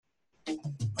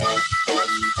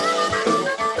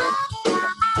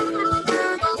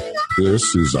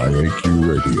This is IAQ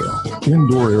Radio,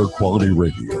 Indoor Air Quality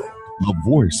Radio, the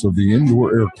voice of the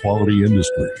indoor air quality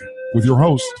industry, with your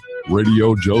host,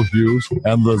 Radio Joe Hughes,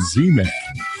 and the Z-Man,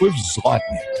 Cliff Zlotnick.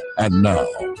 And now,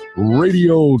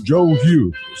 Radio Joe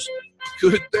Hughes.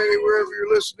 Good day wherever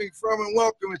you're listening from, and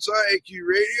welcome. It's IAQ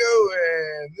Radio,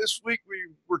 and this week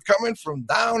we're coming from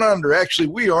down under. Actually,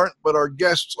 we aren't, but our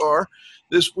guests are.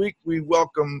 This week we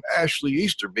welcome Ashley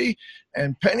Easterby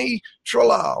and Penny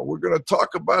Tralal. We're going to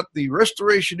talk about the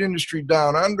restoration industry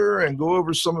down under and go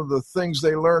over some of the things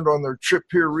they learned on their trip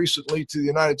here recently to the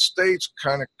United States,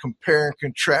 kind of compare and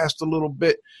contrast a little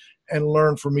bit and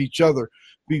learn from each other.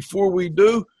 Before we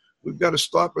do, we've got to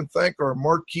stop and thank our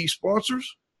marquee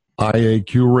sponsors.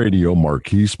 IAQ Radio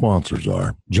marquee sponsors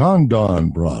are John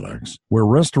Don Products, where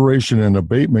restoration and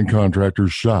abatement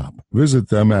contractors shop. Visit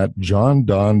them at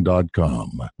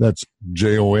jondon.com. That's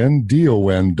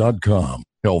JONDON.com.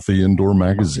 Healthy Indoor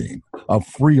Magazine, a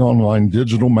free online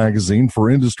digital magazine for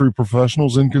industry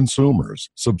professionals and consumers.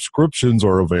 Subscriptions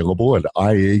are available at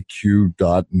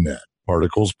IAQ.net.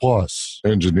 Particles Plus,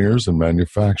 engineers and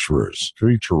manufacturers,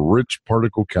 feature rich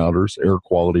particle counters, air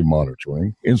quality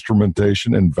monitoring,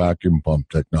 instrumentation, and vacuum pump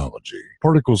technology.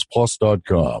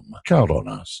 ParticlesPlus.com. Count on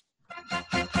us.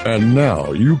 And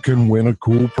now you can win a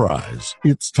cool prize.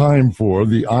 It's time for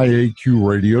the IAQ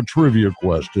Radio Trivia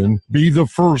question. Be the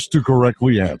first to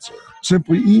correctly answer.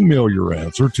 Simply email your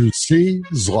answer to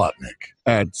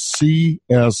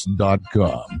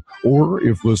czlotnick@cs.com. Or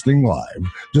if listening live,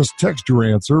 just text your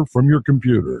answer from your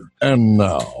computer. And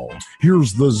now,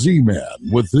 here's the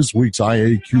Z-Man with this week's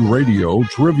IAQ Radio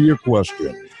Trivia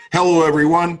question. Hello,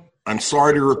 everyone. I'm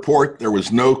sorry to report there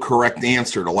was no correct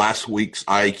answer to last week's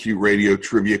IAQ Radio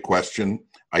Trivia question,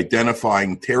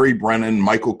 identifying Terry Brennan,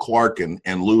 Michael Clarkin,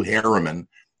 and Lou Harriman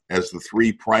as the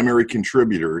three primary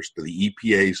contributors to the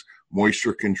EPA's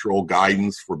moisture control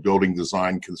guidance for building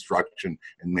design, construction,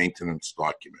 and maintenance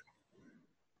document.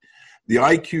 The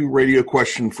IAQ Radio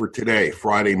question for today,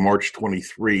 Friday, March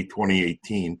 23,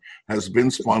 2018, has been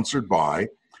sponsored by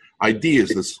Ideas,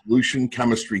 the solution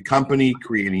chemistry company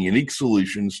creating unique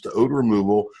solutions to odor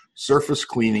removal, surface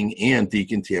cleaning, and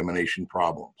decontamination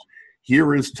problems.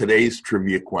 Here is today's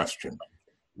trivia question.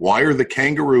 Why are the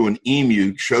kangaroo and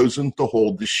emu chosen to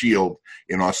hold the shield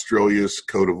in Australia's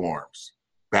coat of arms?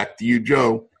 Back to you,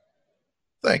 Joe.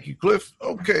 Thank you, Cliff.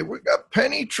 Okay, we got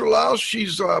Penny Tralal.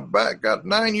 She's got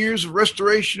 9 years of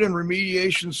restoration and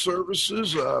remediation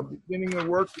services, beginning to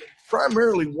work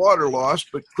primarily water loss,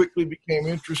 but quickly became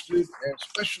interested and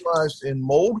specialized in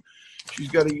mold. She's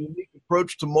got a unique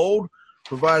approach to mold,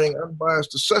 providing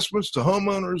unbiased assessments to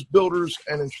homeowners, builders,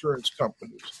 and insurance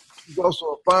companies. She's also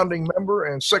a founding member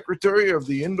and secretary of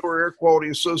the Indoor Air Quality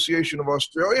Association of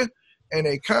Australia and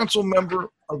a council member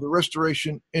of the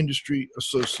Restoration Industry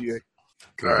Association.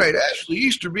 All right, Ashley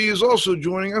Easterby is also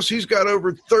joining us. He's got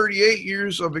over 38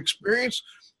 years of experience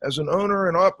as an owner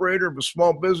and operator of a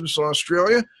small business in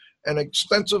Australia, an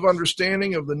extensive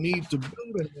understanding of the need to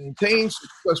build and maintain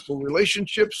successful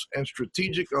relationships and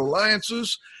strategic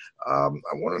alliances. I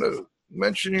wanted to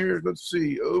mention here,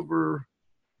 over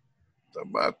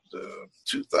about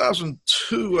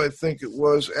 2002, I think it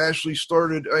was, Ashley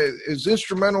is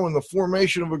instrumental in the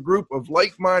formation of a group of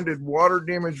like-minded water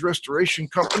damage restoration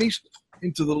companies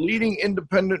into the leading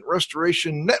independent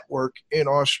restoration network in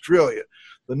Australia.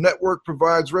 The network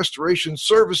provides restoration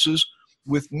services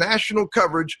with national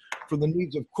coverage for the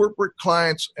needs of corporate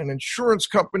clients and insurance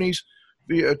companies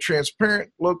via a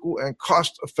transparent, local, and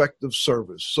cost-effective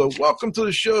service. So welcome to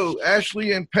the show,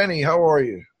 Ashley and Penny. How are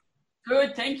you?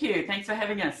 Good, thank you. Thanks for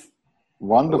having us.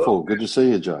 Wonderful. Good to see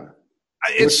you, Joe.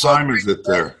 What time is it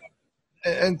there?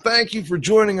 And thank you for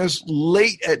joining us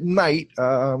late at night.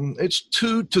 It's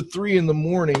 2 to 3 in the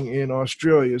morning in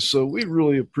Australia, so we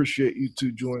really appreciate you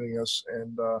two joining us,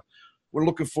 and we're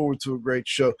looking forward to a great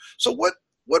show. So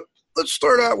let's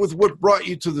start out with what brought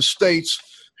you to the States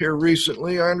here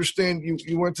recently. I understand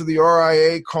you went to the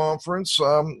RIA conference.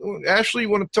 Ashley, you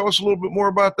want to tell us a little bit more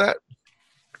about that?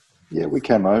 Yeah, we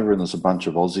came over, and there's a bunch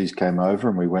of Aussies came over,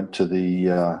 and we went to the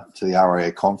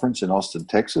RIA conference in Austin,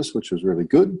 Texas, which was really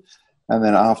good. And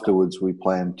then afterwards, we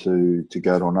planned to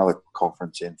go to another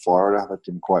conference in Florida. That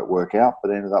didn't quite work out,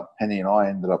 but Penny and I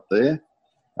ended up there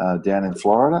down in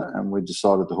Florida, and we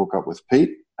decided to hook up with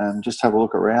Pete and just have a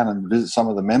look around and visit some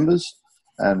of the members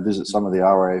and visit some of the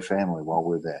RIA family while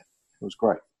we're there. It was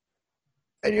great.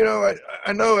 And,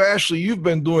 I know, Ashley, you've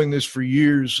been doing this for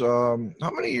years. How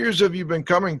many years have you been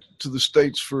coming to the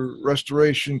States for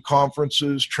restoration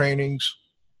conferences, trainings?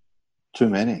 Too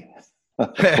many.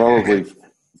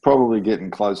 Probably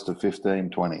getting close to 15,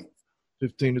 20.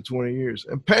 15 to 20 years.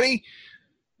 And Penny,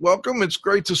 welcome. It's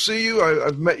great to see you.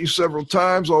 I've met you several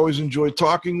times. Always enjoy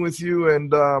talking with you.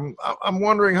 And I'm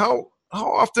wondering, how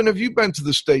often have you been to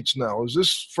the States now? Is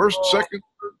this first, second,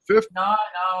 third, fifth? No,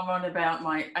 I'm on about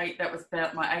my eighth. That was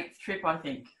about my eighth trip, I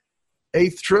think.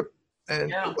 Eighth trip? And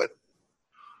yeah.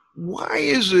 Why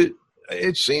is it?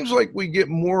 It seems like we get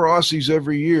more Aussies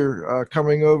every year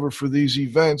coming over for these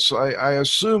events. I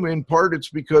assume in part it's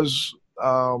because,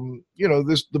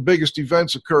 the biggest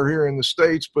events occur here in the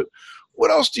States. But what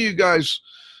else do you guys,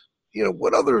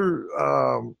 what other...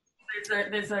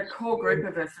 There's a core group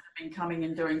of us that have been coming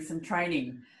and doing some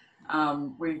training.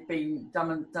 We've been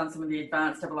done some of the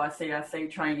advanced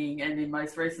ICRC training, and then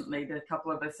most recently, a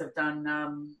couple of us have done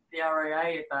the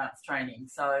RAA advanced training.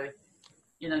 So,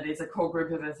 there's a core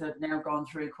group of us that have now gone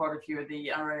through quite a few of the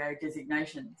RAA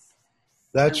designations.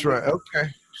 That's right.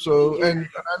 Okay. So, yeah. And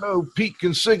I know Pete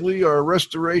Consigli, our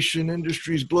restoration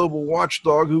industry's global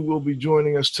watchdog, who will be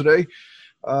joining us today.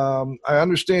 I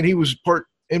understand he was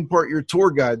in part your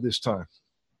tour guide this time.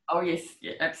 Oh, yes.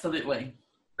 Yeah, absolutely.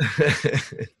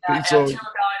 Our tour guide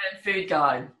and food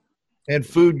guide. And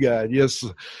food guide, yes.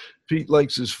 Pete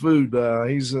likes his food.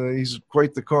 He's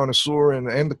quite the connoisseur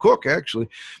and the cook, actually.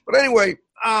 But anyway,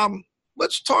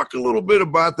 let's talk a little bit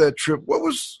about that trip.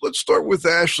 Let's start with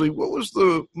Ashley. What was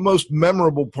the most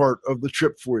memorable part of the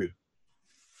trip for you?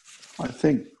 I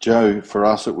think, Joe, for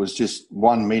us, it was just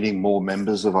one, meeting more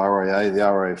members of RAA. The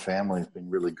RAA family has been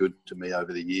really good to me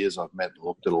over the years. I've met and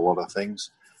looked at a lot of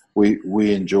things.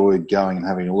 We enjoyed going and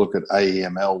having a look at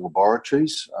AEML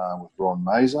laboratories with Ron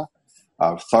Mazer.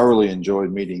 I've thoroughly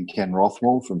enjoyed meeting Ken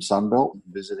Rothmell from Sunbelt,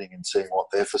 visiting and seeing what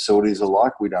their facilities are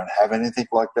like. We don't have anything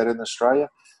like that in Australia.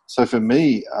 So for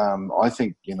me, I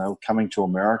think, coming to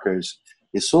America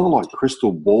is sort of like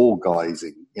crystal ball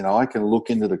gazing. I can look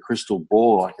into the crystal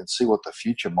ball. I can see what the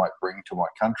future might bring to my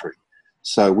country.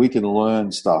 So we can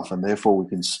learn stuff, and therefore we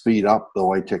can speed up the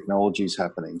way technology is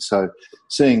happening. So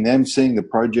seeing the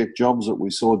project jobs that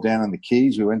we saw down in the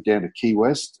Keys, we went down to Key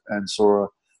West and saw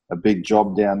a big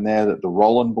job down there that the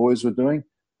Roland boys were doing.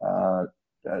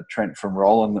 Trent from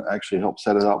Roland actually helped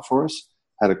set it up for us.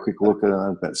 Had a quick look at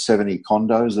about 70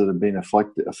 condos that had been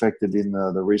affected in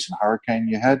the recent hurricane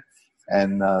you had.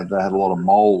 And they had a lot of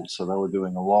mold, so they were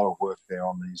doing a lot of work there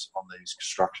on these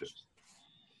structures.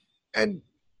 And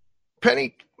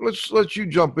Penny, let's let you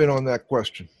jump in on that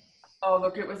question. Oh,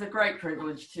 look, it was a great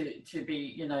privilege to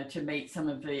be, to meet some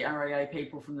of the RAA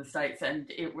people from the States,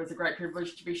 and it was a great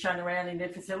privilege to be shown around in their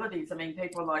facilities. I mean,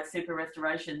 people like Super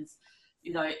Restorations,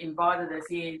 invited us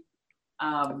in,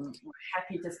 were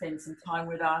happy to spend some time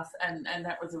with us, and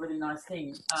that was a really nice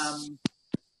thing.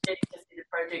 Getting to see the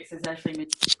projects, as Ashley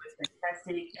mentioned, was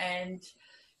fantastic, and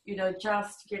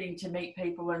just getting to meet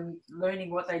people and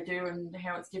learning what they do and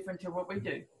how it's different to what we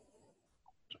do.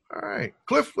 All right,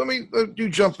 Cliff, let you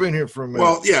jump in here for a minute.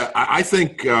 Well, yeah, I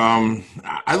think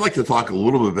I'd like to talk a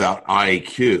little bit about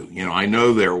IAQ. I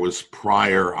know there was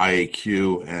prior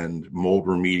IAQ and mold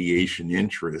remediation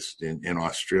interest in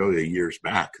Australia years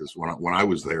back, because when I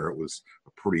was there, it was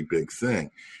a pretty big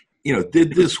thing.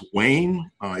 Did this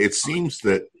wane? It seems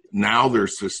that now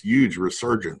there's this huge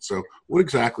resurgence. So what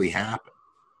exactly happened?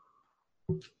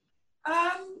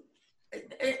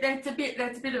 That's a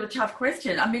bit of a tough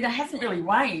question. I mean, it hasn't really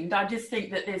waned. I just think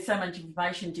that there's so much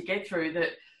information to get through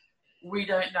that we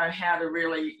don't know how to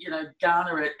really,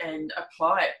 garner it and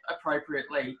apply it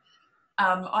appropriately.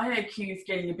 IAQ is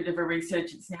getting a bit of a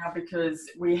resurgence now because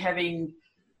we're having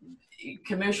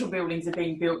commercial buildings are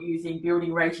being built using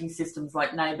building rating systems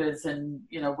like Neighbours and,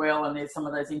 and there's some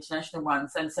of those international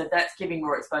ones. And so that's giving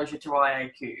more exposure to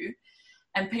IAQ.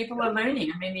 And people are learning.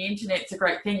 I mean, the internet's a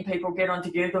great thing. People get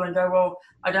onto Google and go, well,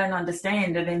 I don't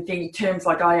understand. And then terms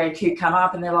like IAQ come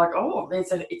up and they're like, oh,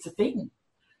 it's a thing.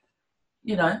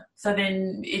 So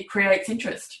then it creates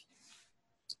interest.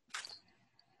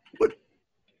 What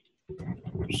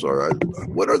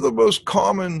are the most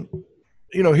common,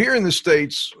 here in the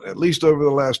States, at least over the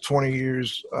last 20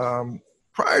 years,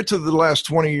 prior to the last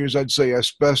 20 years, I'd say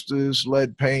asbestos,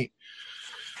 lead paint,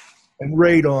 and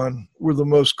radon were the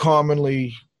most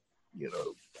commonly,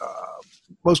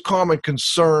 most common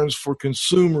concerns for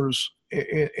consumers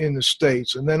in the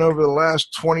States. And then over the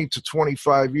last 20 to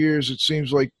 25 years, it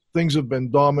seems like things have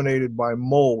been dominated by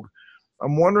mold.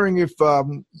 I'm wondering if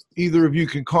either of you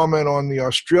can comment on the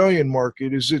Australian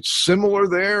market. Is it similar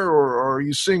there, or are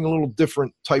you seeing a little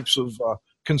different types of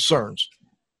concerns?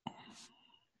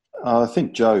 I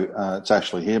think, Joe, it's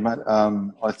actually here, mate.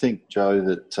 I think, Joe,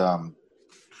 that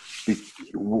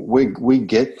we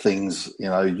get things,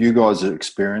 you guys are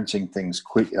experiencing things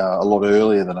quick, a lot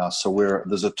earlier than us. So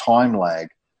there's a time lag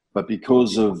But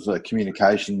because of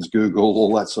communications, Google,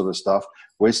 all that sort of stuff,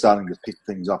 we're starting to pick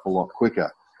things up a lot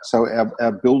quicker. So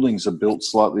our buildings are built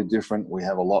slightly different. We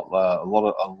have a lot of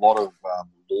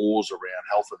laws around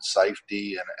health and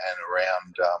safety and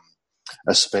around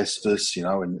asbestos. You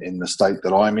know, in the state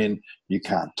that I'm in, you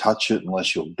can't touch it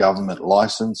unless you're government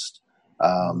licensed.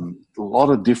 A lot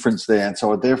of difference there. And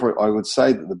so therefore I would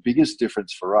say that the biggest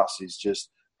difference for us is just,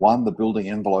 one, the building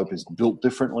envelope is built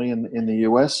differently in the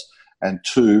US. And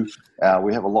two,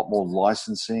 we have a lot more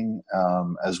licensing,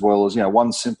 as well as,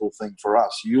 one simple thing for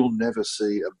us. You'll never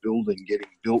see a building getting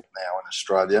built now in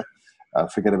Australia,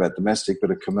 forget about domestic,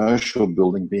 but a commercial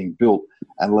building being built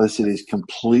unless it is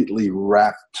completely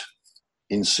wrapped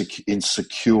in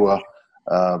secure,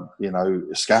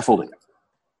 scaffolding.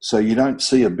 So you don't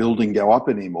see a building go up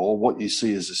anymore. What you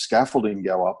see is a scaffolding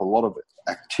go up, a lot of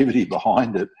activity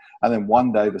behind it. And then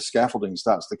one day the scaffolding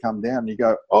starts to come down and you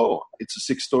go, oh, it's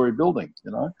a 6-story building,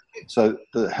 So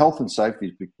the health and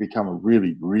safety has become a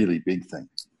really, really big thing.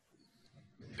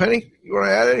 Penny, you want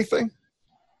to add anything?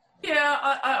 Yeah,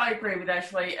 I agree with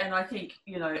Ashley. And I think,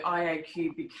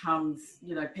 IAQ becomes,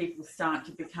 people start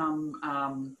to become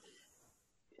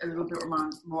a little bit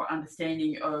more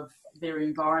understanding of their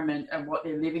environment and what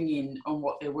they're living in and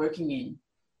what they're working in.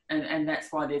 And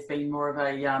that's why there's been more of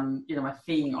a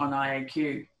thing on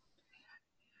IAQ.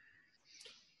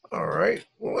 All right.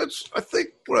 Well, I think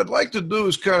what I'd like to do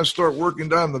is kind of start working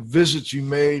down the visits you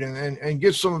made and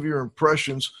get some of your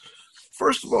impressions.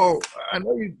 First of all, I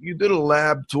know you did a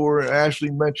lab tour. Ashley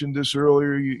mentioned this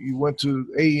earlier. You went to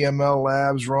AEML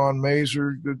Labs, Ron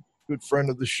Mazer, good friend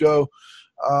of the show.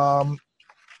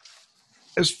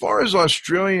 As far as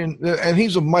Australian, and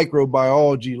he's a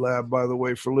microbiology lab, by the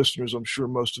way, for listeners. I'm sure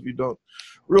most of you don't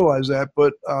realize that,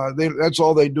 but that's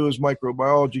all they do is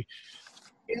microbiology.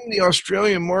 In the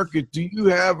Australian market, do you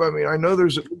have, I know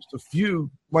there's at least a few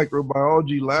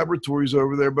microbiology laboratories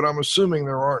over there, but I'm assuming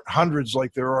there aren't hundreds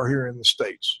like there are here in the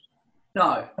States.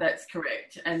 No, that's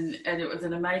correct. And it was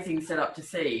an amazing setup to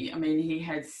see. He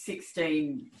had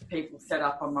 16 people set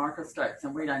up on microscopes,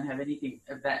 and we don't have anything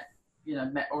of that,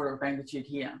 order of magnitude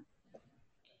here.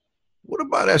 What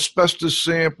about asbestos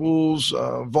samples,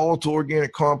 volatile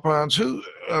organic compounds?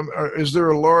 Is there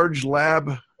a large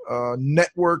lab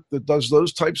network that does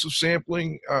those types of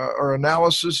sampling or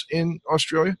analysis in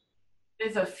Australia?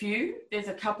 There's a few. There's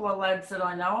a couple of labs that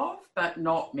I know of, but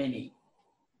not many.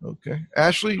 Okay.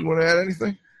 Ashley, you want to add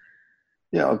anything?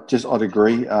 Yeah, I'd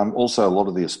agree. Also, a lot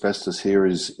of the asbestos here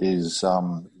is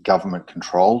government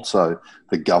controlled. So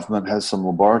the government has some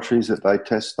laboratories that they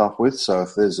test stuff with. So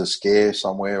if there's a scare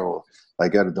somewhere or they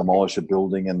go to demolish a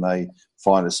building and they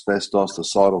find asbestos, the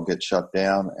site will get shut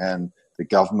down and the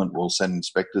government will send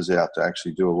inspectors out to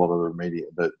actually do a lot of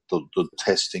the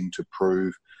testing to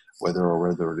prove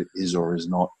whether it is or is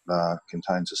not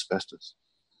contains asbestos.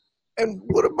 And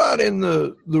what about in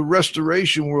the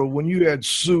restoration world when you had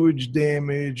sewage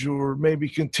damage or maybe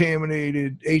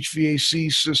contaminated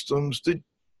HVAC systems?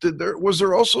 Was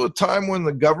there also a time when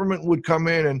the government would come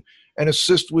in and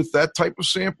assist with that type of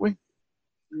sampling?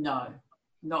 No,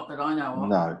 not that I know of.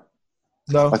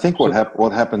 No. I think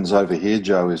what happens over here,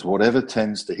 Joe, is whatever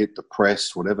tends to hit the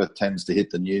press, whatever tends to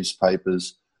hit the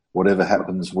newspapers, whatever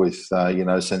happens with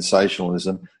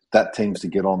sensationalism, that tends to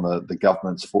get on the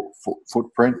government's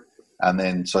footprint. And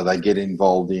then so they get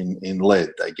involved in lead,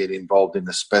 they get involved in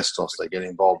asbestos, they get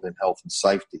involved in health and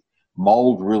safety.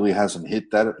 Mold really hasn't hit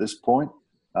that at this point,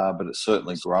 but it's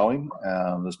certainly growing.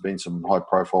 There's been some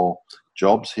high-profile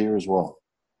jobs here as well.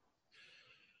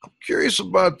 I'm curious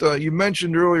about, you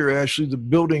mentioned earlier, Ashley, the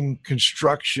building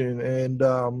construction, and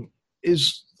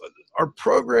are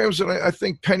programs, and I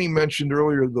think Penny mentioned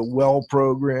earlier the WELL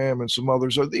program and some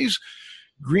others, are these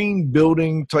green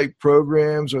building type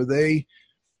programs, are they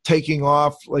taking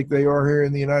off like they are here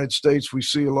in the United States? We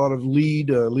see a lot of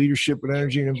leadership in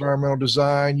energy and environmental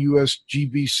design,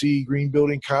 USGBC, Green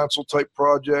Building Council type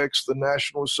projects. The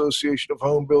National Association of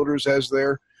Home Builders has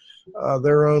their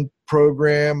own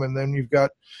program, and then you've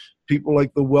got people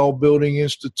like the Well Building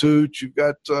Institute. You've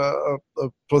got a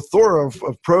plethora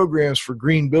of programs for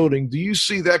green building. Do you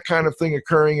see that kind of thing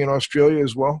occurring in Australia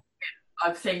as well?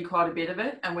 I've seen quite a bit of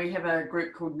it, and we have a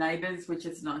group called Neighbours, which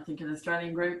is, I think, an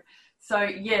Australian group. So,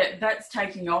 yeah, that's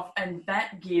taking off, and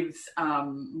that gives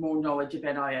more knowledge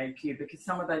about IAQ, because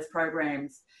some of those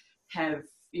programs have,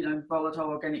 volatile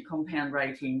organic compound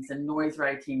ratings and noise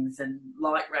ratings and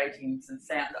light ratings and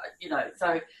sound,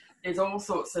 so there's all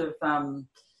sorts of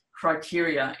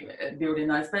criteria built in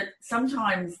those. But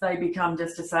sometimes they become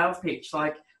just a sales pitch,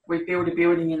 like we build a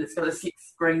building and it's got a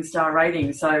 6 green star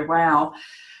rating, so wow.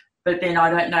 But then I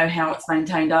don't know how it's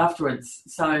maintained afterwards.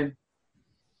 So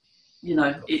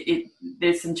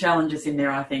there's some challenges in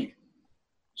there, I think.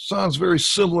 Sounds very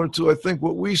similar to, I think,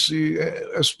 what we see,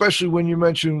 especially when you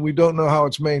mention we don't know how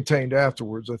it's maintained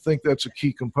afterwards. I think that's a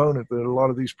key component that a lot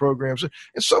of these programs, and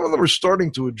some of them are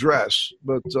starting to address,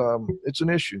 but it's an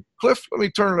issue. Cliff, let me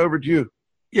turn it over to you.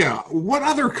 Yeah. What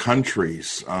other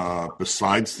countries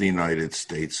besides the United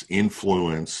States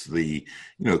influence the,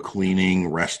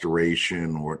 cleaning,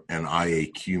 restoration, an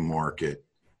IAQ market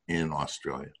in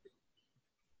Australia?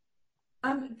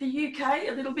 The UK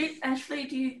a little bit. Ashley,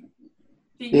 do you?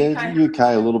 The UK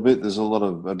a little bit. There's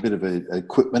a bit of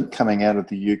equipment coming out of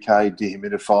the UK,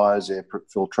 dehumidifiers, air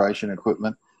filtration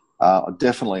equipment.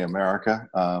 Definitely America.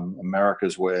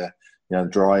 America's where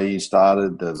Dry-E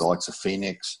started. The likes of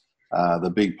Phoenix,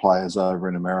 the big players over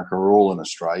in America are all in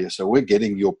Australia. So we're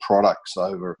getting your products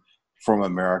over from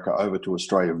America over to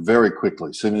Australia very quickly.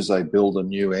 As soon as they build a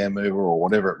new air mover or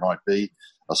whatever it might be,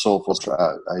 a soil filter,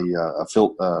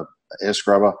 air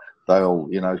scrubber, they'll,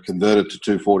 convert it to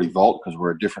 240 volt because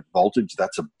we're a different voltage.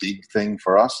 That's a big thing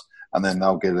for us. And then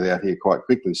they'll get it out here quite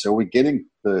quickly. So we're getting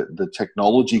the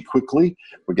technology quickly.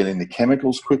 We're getting the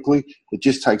chemicals quickly. It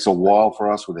just takes a while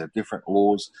for us with our different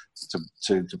laws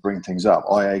to bring things up.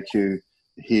 IAQ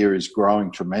here is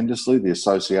growing tremendously. The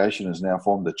association has now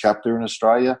formed a chapter in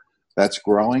Australia. That's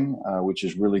growing, which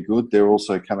is really good. They're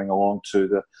also coming along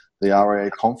to the RAA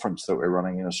conference that we're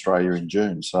running in Australia in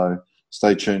June. So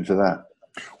stay tuned for that.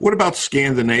 What about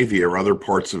Scandinavia or other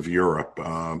parts of Europe?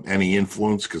 Any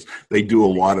influence? Because they do a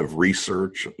lot of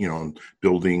research,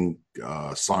 building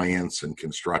science and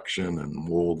construction and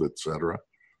mold, et cetera.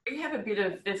 We have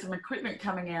there's some equipment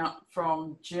coming out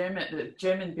from the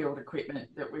German build equipment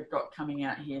that we've got coming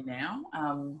out here now.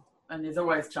 And there's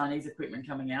always Chinese equipment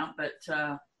coming out. But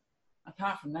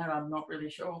apart from that, I'm not really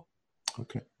sure.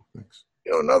 Okay, thanks.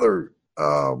 Another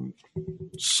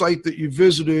site that you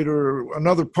visited, or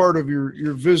another part of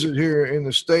your visit here in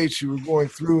the States, you were going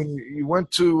through and you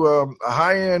went to a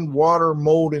high-end water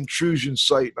mold intrusion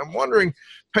site. I'm wondering,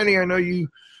 Penny, I know you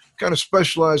kind of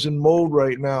specialize in mold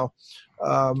right now,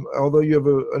 although you have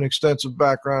an extensive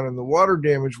background in the water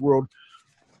damage world.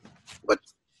 What,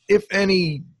 if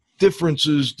any,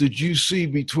 differences did you see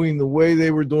between the way they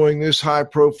were doing this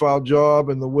high-profile job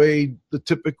and the way the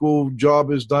typical job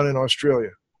is done in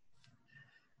Australia?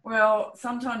 Well,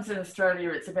 sometimes in Australia,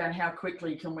 it's about how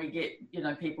quickly can we get,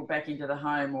 people back into the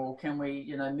home, or can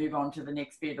we, move on to the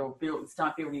next bit, or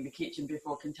start building the kitchen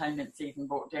before containment's even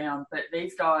brought down. But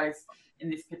these guys in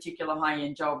this particular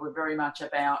high-end job were very much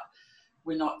about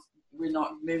we're not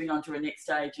moving on to a next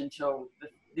stage until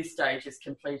this stage is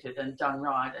completed and done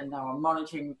right. And they were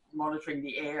monitoring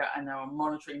the air, and they were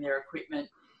monitoring their equipment.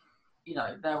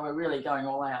 They were really going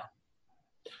all out.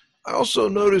 I also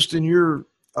noticed in your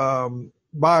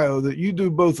bio that you do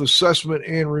both assessment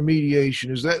and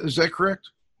remediation. Is that correct?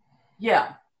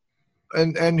 Yeah.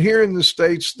 And here in the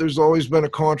States, there's always been a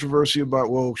controversy about,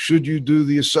 well, should you do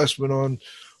the assessment on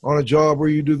a job where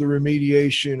you do the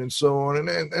remediation and so on,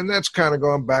 and that's kind of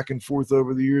gone back and forth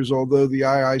over the years. Although the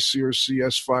IICRC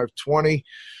S520,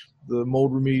 the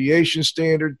mold remediation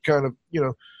standard, kind of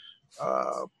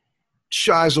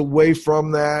shies away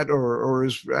from that, or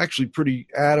is actually pretty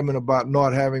adamant about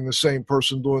not having the same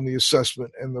person doing the assessment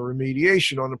and the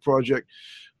remediation on the project.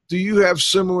 Do you have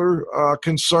similar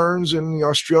concerns in the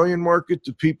Australian market?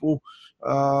 Do people,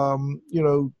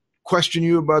 question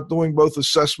you about doing both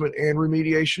assessment and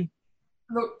remediation?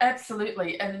 Look,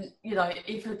 absolutely. And,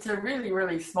 if it's a really,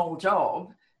 really small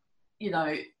job,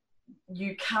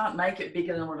 you can't make it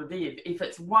bigger than what it is. If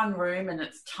it's one room and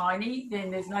it's tiny,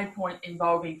 then there's no point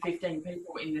involving 15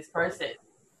 people in this process.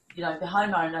 The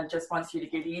homeowner just wants you to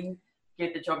get in,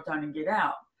 get the job done and get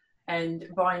out. And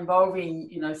by involving,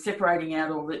 separating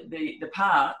out all the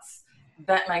parts,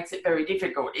 that makes it very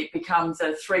difficult. It becomes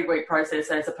a 3-week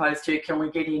process as opposed to, can we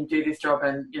get in, do this job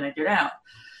and, get out?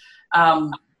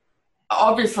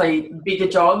 Obviously, bigger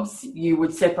jobs, you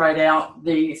would separate out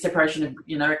the separation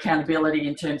of, accountability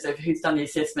in terms of who's done the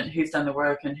assessment, who's done the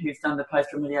work, and who's done the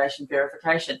post-remediation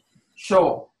verification.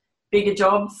 Sure. Bigger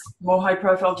jobs, more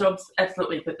high-profile jobs,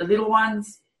 absolutely. But the little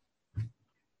ones,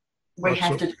 we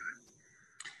have to do.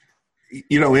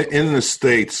 In the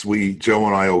States, Joe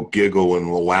and I will giggle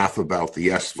and we'll laugh about the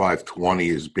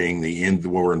S520 as being the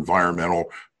Indoor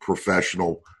Environmental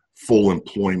Professional Full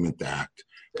Employment Act.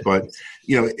 But,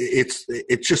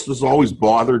 it just has always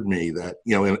bothered me that,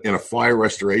 in a fire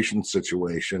restoration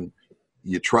situation,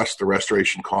 you trust the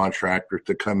restoration contractor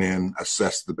to come in,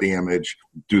 assess the damage,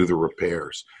 do the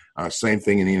repairs. Same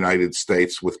thing in the United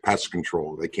States with pest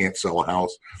control. They can't sell a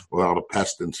house without a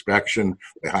pest inspection.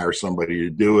 They hire somebody to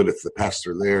do it. If the pests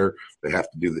are there, they have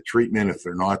to do the treatment. If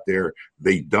they're not there,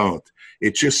 they don't.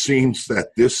 It just seems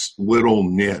that this little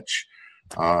niche,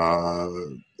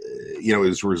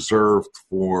 is reserved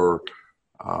for,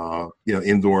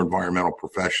 indoor environmental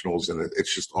professionals. And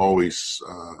it's just always,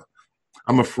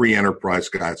 I'm a free enterprise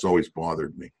guy. It's always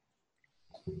bothered me.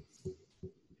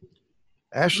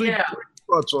 Ashley, Yeah.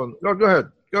 thoughts on? No, go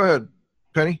ahead,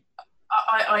 Penny.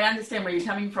 I understand where you're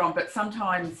coming from, but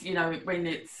sometimes,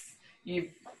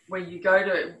 when you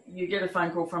get a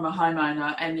phone call from a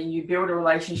homeowner and then you build a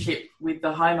relationship with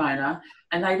the homeowner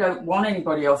and they don't want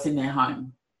anybody else in their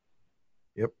home.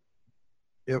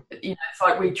 Yep. It's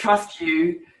like, we trust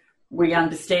you, we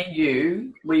understand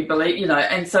you, we believe,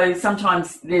 and so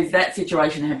sometimes there's that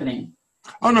situation happening.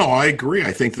 Oh, no, I agree.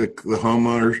 I think that the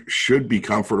homeowner should be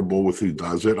comfortable with who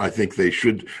does it. I think they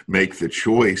should make the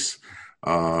choice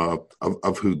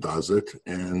of who does it,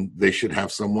 and they should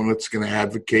have someone that's going to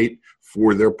advocate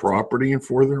for their property and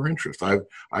for their interest. I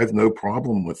have no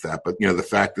problem with that. But, the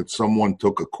fact that someone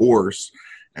took a course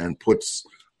and puts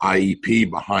IEP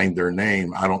behind their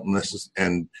name,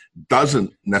 and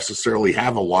doesn't necessarily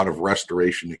have a lot of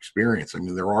restoration experience. I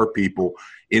mean, there are people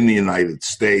in the United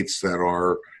States that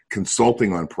are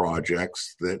consulting on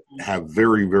projects that have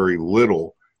very, very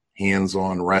little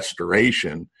hands-on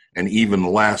restoration and even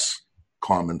less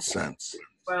common sense.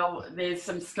 Well, there's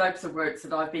some scopes of works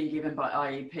that I've been given by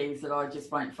IEPs that I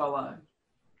just won't follow.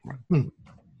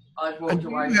 I've walked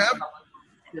away.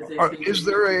 Is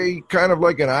there a kind of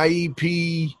like an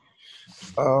IEP?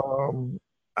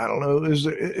 I don't know.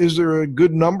 Is there a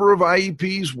good number of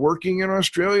IEPs working in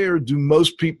Australia, or do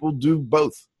most people do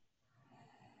both?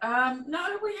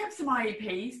 No, we have some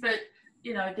IEPs, but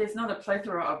there's not a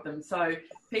plethora of them. So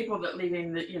people that live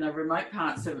in the remote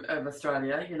parts of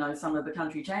Australia, some of the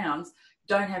country towns,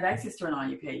 don't have access to an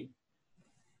IEP.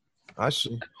 I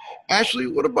see. Ashley,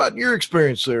 what about your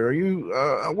experience there?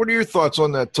 What are your thoughts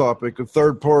on that topic, a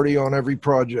third party on every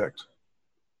project?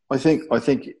 I think,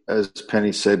 as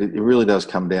Penny said, it really does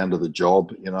come down to the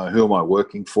job. Who am I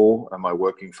working for? Am I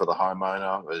working for the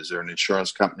homeowner? Is there an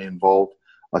insurance company involved?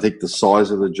 I think the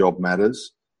size of the job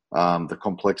matters, the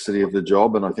complexity of the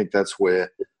job, and I think that's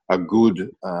where a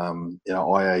good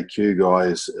IAQ guy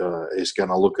is going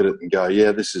to look at it and go,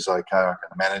 yeah, this is okay, I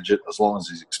can manage it, as long as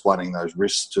he's explaining those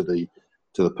risks to the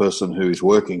person who he's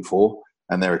working for,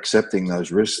 and they're accepting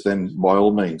those risks. Then by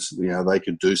all means, they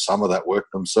could do some of that work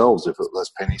themselves. If,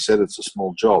 as Penny said, it's a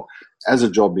small job. As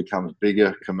a job becomes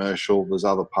bigger, commercial, there's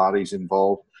other parties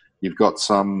involved. You've got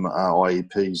some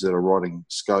IEPs that are writing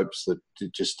scopes that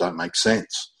just don't make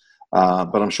sense.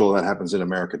 But I'm sure that happens in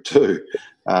America too.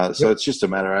 So it's just a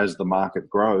matter, as the market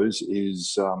grows,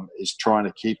 is trying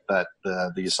to keep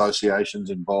the associations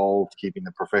involved, keeping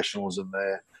the professionalism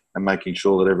there, and making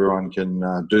sure that everyone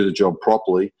can do the job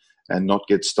properly and not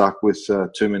get stuck with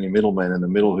too many middlemen in the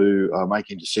middle who are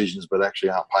making decisions but actually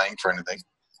aren't paying for anything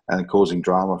and causing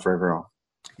drama for everyone.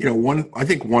 I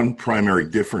think one primary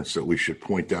difference that we should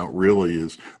point out really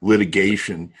is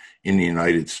litigation in the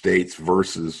United States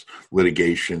versus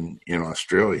litigation in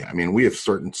Australia. I mean, we have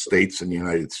certain states in the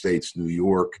United States, New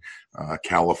York,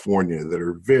 California, that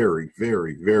are very,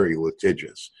 very, very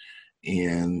litigious.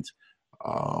 And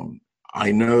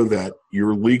I know that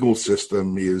your legal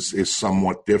system is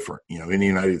somewhat different. In the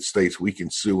United States, we can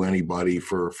sue anybody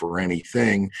for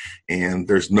anything, and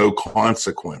there's no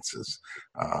consequences,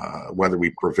 whether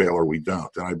we prevail or we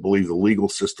don't. And I believe the legal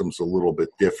system's a little bit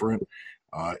different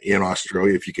in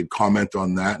Australia. If you could comment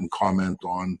on that and comment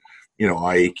on,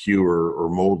 IAQ or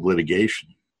mold litigation.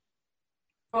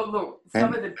 Well, look,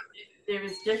 there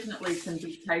is definitely some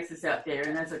big cases out there,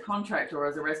 and as a contractor or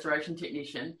as a restoration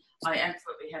technician, I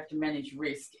absolutely have to manage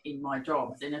risk in my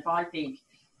jobs. And if I think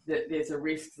that there's a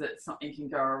risk that something can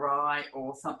go awry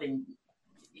or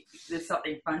there's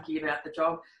something funky about the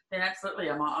job, then absolutely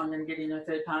I'm going to get in a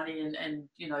third party and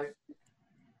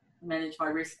manage my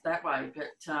risk that way.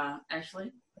 But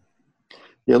Ashley?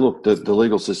 Yeah, look, the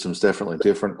legal system is definitely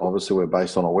different. Obviously, we're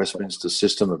based on a Westminster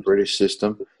system, a British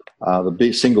system.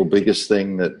 The single biggest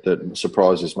thing that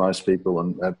surprises most people,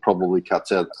 and that probably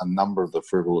cuts out a number of the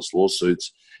frivolous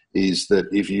lawsuits, is that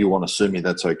if you want to sue me,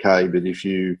 that's okay, but if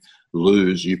you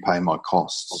lose, you pay my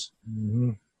costs.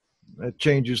 Mm-hmm. That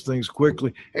changes things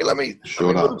quickly. Hey, let me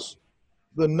does.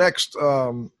 The next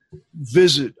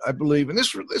visit, I believe, and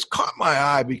this caught my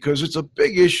eye because it's a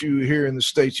big issue here in the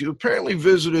States. You apparently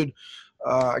visited,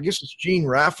 I guess it's Gene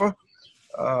Raffa,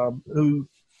 who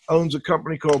owns a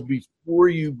company called Before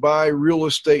You Buy Real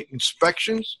Estate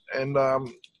Inspections. And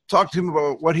talk to him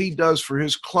about what he does for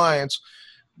his clients.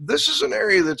 This is an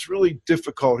area that's really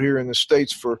difficult here in the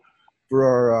States for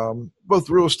our both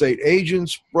real estate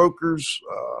agents, brokers,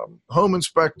 home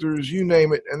inspectors, you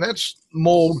name it, and that's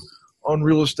mold on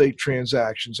real estate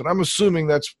transactions. And I'm assuming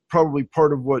that's probably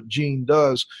part of what Gene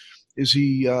does, is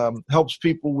he helps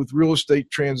people with real estate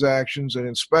transactions and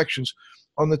inspections.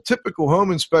 On the typical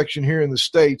home inspection here in the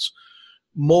States,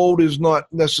 mold is not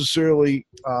necessarily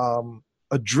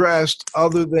addressed,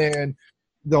 other than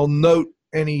they'll note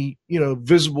any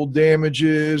visible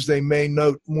damages. They may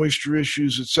note moisture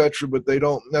issues, etc., but they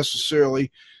don't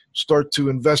necessarily start to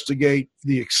investigate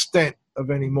the extent of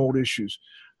any mold issues.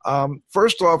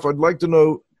 First off, I'd like to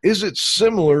know, is it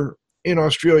similar in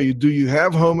Australia? Do you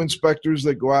have home inspectors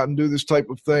that go out and do this type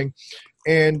of thing?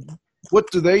 And what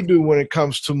do they do when it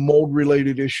comes to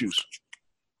mold-related issues?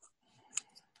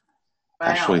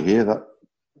 Ashley here.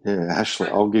 Ashley,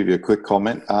 I'll give you a quick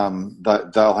comment.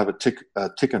 They'll have a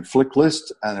tick and flick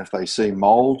list, and if they see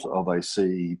mold or they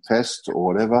see pest or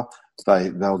whatever,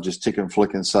 they'll just tick and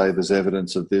flick and say there's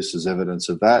evidence of this, there's evidence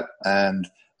of that, and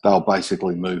they'll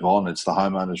basically move on. It's the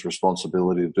homeowner's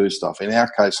responsibility to do stuff. In our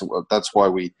case, that's why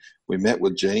we met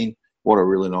with Gene. What a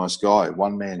really nice guy.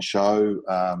 One-man show,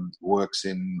 works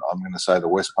in, I'm going to say, the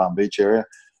West Palm Beach area.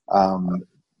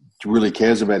 Really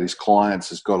cares about his clients,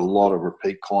 has got a lot of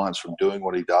repeat clients from doing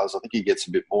what he does. I think he gets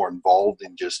a bit more involved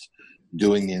in just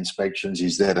doing the inspections.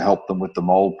 He's there to help them with the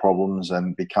mold problems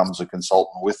and becomes a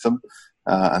consultant with them.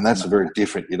 And that's very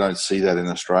different. You don't see that in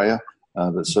Australia,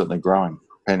 but certainly growing.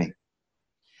 Penny.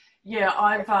 Yeah,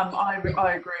 I agree.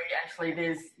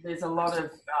 Actually, there's a lot of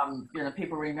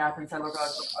people ring up and say, look, I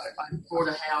bought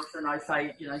a house, and I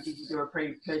say, did you do a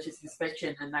pre-purchase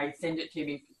inspection? And they send it to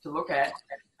me to look at,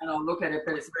 and I'll look at it,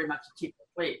 but it's very much a tick and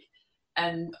flick.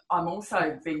 And I'm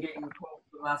also been getting calls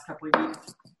for the last couple of years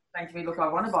saying to me, look, I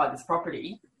want to buy this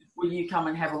property. Will you come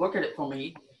and have a look at it for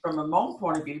me from a mold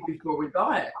point of view before we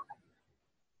buy it?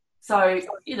 So,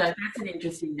 that's an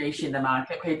interesting niche in the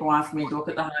market. People ask me to look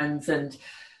at the homes and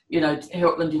to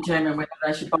help them determine whether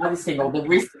they should buy this thing, or the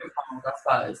risk of mold, I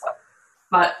suppose.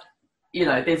 But,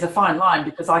 there's a fine line,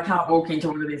 because I can't walk into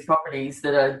one of these properties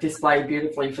that are displayed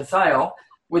beautifully for sale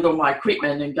with all my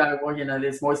equipment and go, well,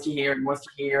 there's moisture here and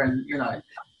moisture here, and,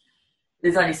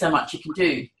 there's only so much you can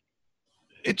do.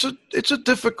 It's a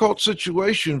difficult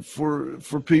situation for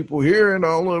people here and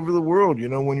all over the world,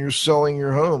 when you're selling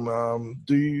your home.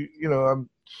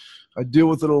 I deal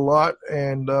with it a lot,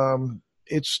 and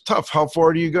it's tough. How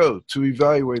far do you go to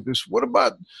evaluate this? What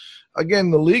about,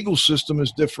 again, the legal system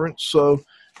is different. So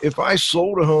if I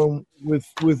sold a home with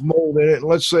mold in it, and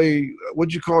let's say,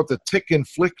 what'd you call it, the tick and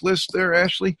flick list there,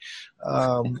 Ashley?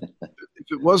 If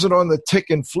it wasn't on the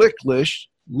tick and flick list,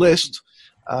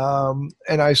 and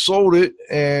I sold it,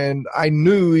 and I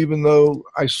knew, even though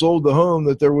I sold the home,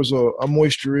 that there was a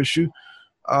moisture issue,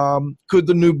 could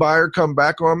the new buyer come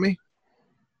back on me?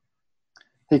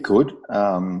 He could.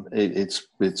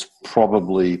 It's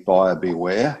probably buyer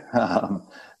beware,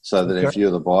 so that if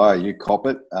you're the buyer, you cop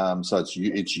it. So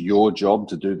it's your job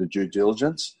to do the due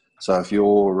diligence. So if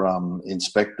you're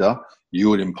inspector, you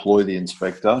would employ the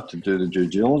inspector to do the due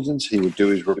diligence. He would do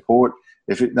his report.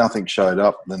 If nothing showed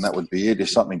up, then that would be it. If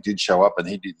something did show up and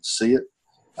he didn't see it,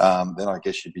 then I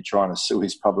guess you'd be trying to sue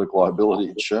his public liability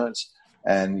insurance,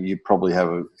 and you probably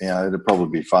have it'd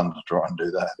probably be fun to try and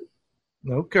do that.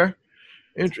 Okay.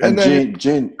 And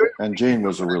Gene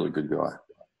was a really good guy.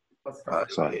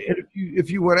 If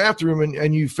you went after him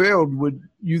and you failed, would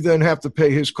you then have to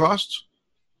pay his costs?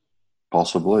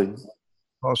 Possibly.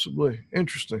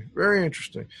 Interesting. Very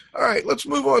interesting. All right, let's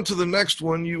move on to the next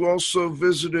one. You also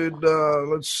visited,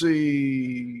 Dan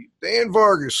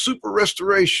Vargas, Super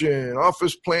Restoration,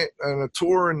 office plant, and a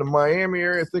tour in the Miami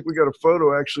area. I think we got a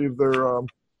photo, actually, of their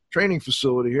training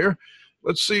facility here.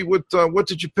 Let's see, what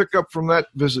did you pick up from that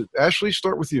visit? Ashley,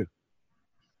 start with you.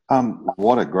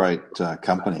 What a great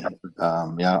company.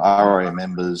 RA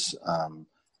members,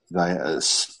 they are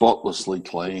spotlessly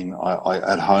clean. I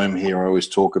at home here, I always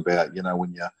talk about,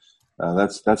 when you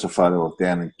that's a photo of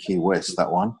down in Key West,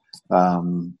 that one.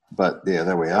 But yeah,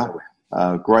 there we are.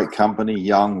 Great company,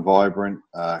 young, vibrant,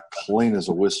 clean as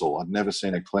a whistle. I've never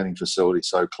seen a cleaning facility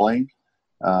so clean.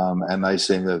 And they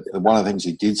seem that one of the things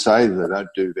he did say, they don't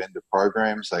do vendor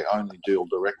programs. They only deal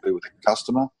directly with the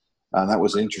customer. And that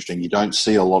was interesting. You don't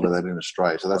see a lot of that in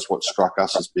Australia. So that's what struck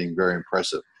us as being very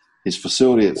impressive. His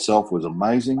facility itself was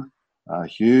amazing,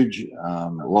 huge, a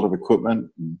lot of equipment,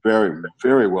 very,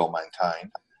 very well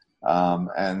maintained.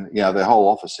 And their whole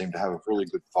office seemed to have a really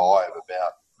good vibe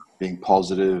about being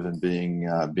positive and being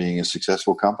a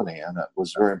successful company. And it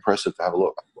was very impressive to have a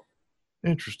look.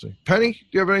 Interesting. Penny, do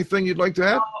you have anything you'd like to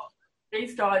add?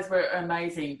 These guys were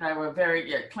amazing. They were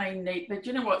very clean, neat. But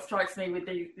you know what strikes me with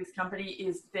this company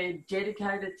is they're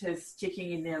dedicated to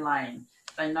sticking in their lane.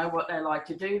 They know what they like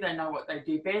to do. They know what they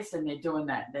do best, and they're doing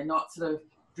that. They're not sort of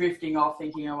drifting off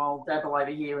thinking, oh, I'll dabble over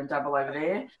here and dabble over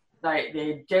there.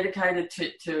 They're dedicated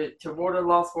to water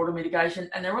loss, water mitigation,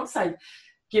 and they're also,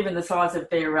 given the size of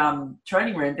their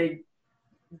training room, they're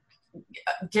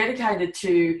dedicated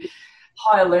to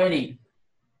higher learning.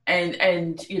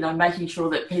 And you know, making sure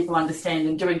that people understand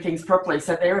and doing things properly.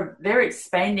 So they're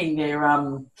expanding their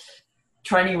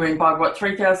training room by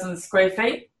 3,000 square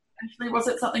feet. Actually, was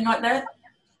it something like that?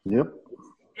 Yep.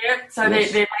 Yeah. So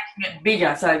yes. They're making it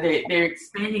bigger. So they're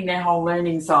expanding their whole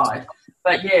learning side.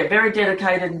 But yeah, very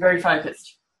dedicated and very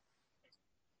focused.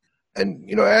 And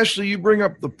you know, Ashley, you bring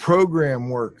up the program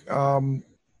work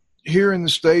here in the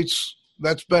States.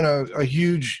 That's been a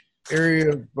huge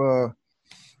area of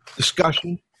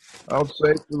discussion. I would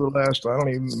say for the last,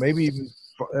 maybe even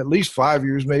at least 5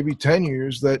 years, maybe 10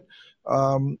 years, that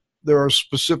there are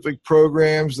specific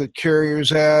programs that carriers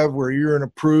have where you're an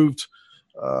approved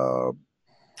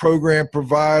program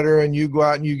provider, and you go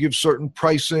out and you give certain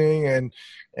pricing,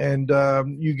 and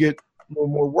you get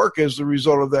more work as a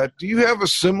result of that. Do you have a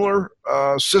similar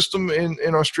system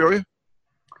in Australia?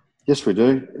 Yes, we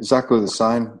do. Exactly the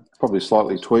same, probably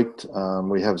slightly tweaked.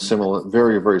 We have similar,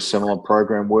 very, very similar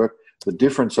program work. The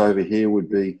difference over here would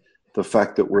be the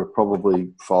fact that we're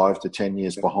probably 5 to 10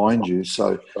 years behind you.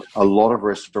 So a lot of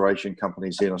restoration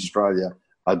companies in Australia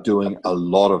are doing a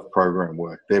lot of program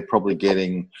work. They're probably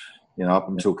getting, you know, up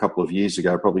until a couple of years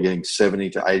ago, probably getting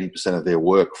 70 to 80% of their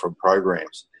work from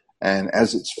programs. And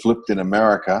as it's flipped in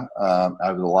America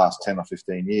over the last 10 or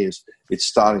 15 years, it's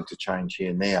starting to change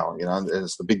here now. You know, and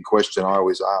it's the big question I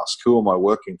always ask: who am I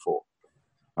working for?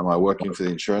 Am I working for the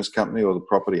insurance company or the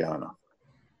property owner?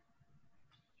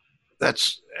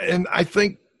 And I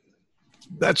think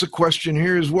that's a question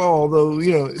here as well, although,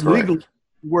 you know, legally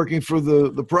working for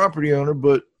the property owner,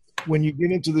 but when you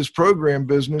get into this program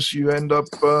business, you end up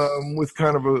with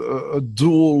kind of a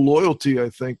dual loyalty, I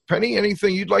think. Penny,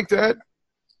 anything you'd like to add?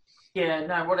 Yeah,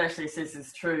 no, what Ashley says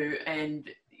is true. And,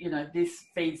 you know, this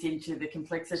feeds into the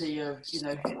complexity of, you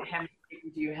know, how many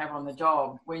people do you have on the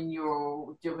job? When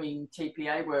you're doing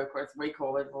TPA work, or as we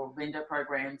call it, or vendor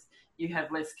programs, you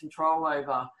have less control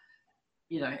over,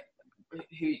 you know,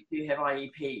 who you have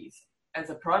IEPs. As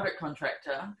a private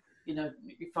contractor, you know,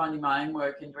 finding my own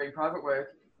work and doing private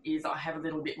work is I have a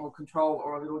little bit more control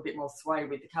or a little bit more sway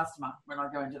with the customer when I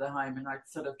go into the home, and I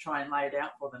sort of try and lay it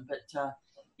out for them. But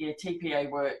yeah, TPA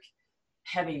work,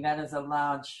 having that as a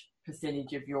large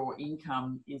percentage of your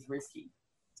income is risky.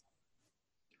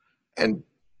 And,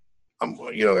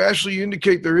 you know, Ashley, you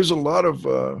indicate there is a lot of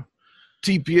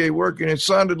TPA work, and it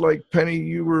sounded like, Penny,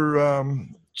 you were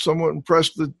somewhat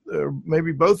impressed that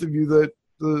maybe both of you, that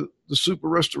the super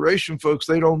restoration folks,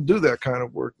 they don't do that kind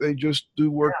of work. They just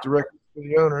do work directly for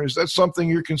the owner. Is that something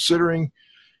you're considering,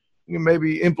 you know,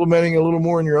 maybe implementing a little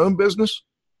more in your own business?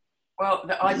 Well,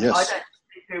 yes.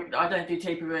 I don't do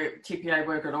TPA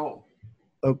work at all.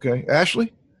 Okay.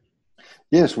 Ashley?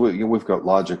 Yes, we've got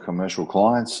larger commercial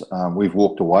clients. We've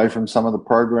walked away from some of the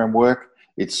program work.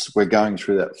 We're going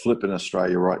through that flip in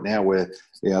Australia right now where,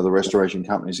 you know, the restoration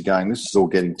companies are going, this is all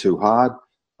getting too hard.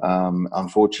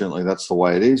 Unfortunately, that's the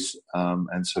way it is.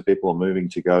 And so people are moving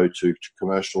to go to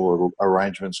commercial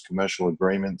arrangements, commercial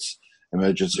agreements,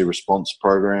 emergency response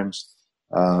programs,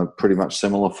 pretty much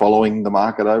similar, following the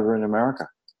market over in America.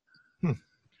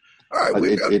 All right,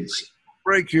 we got a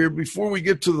break here. Before we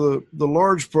get to the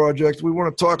large project, we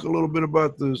want to talk a little bit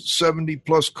about the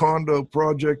 70-plus condo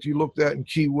project you looked at in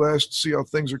Key West, see how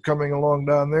things are coming along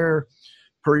down there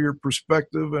per your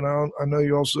perspective. And I know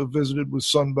you also visited with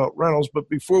Sunbelt Rentals. But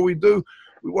before we do,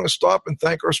 we want to stop and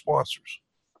thank our sponsors.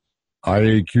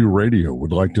 IAQ Radio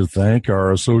would like to thank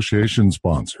our association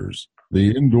sponsors.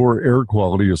 The Indoor Air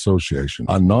Quality Association,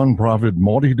 a nonprofit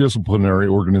multidisciplinary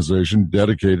organization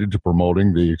dedicated to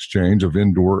promoting the exchange of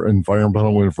indoor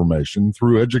environmental information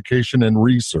through education and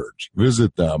research.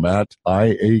 Visit them at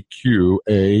iaqa.org.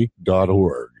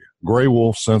 Gray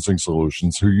Wolf Sensing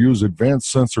Solutions, who use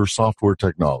advanced sensor software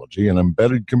technology and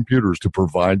embedded computers to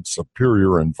provide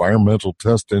superior environmental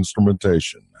test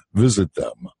instrumentation. Visit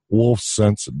them,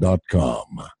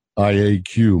 wolfsense.com.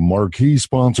 IAQ marquee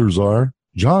sponsors are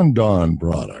John Don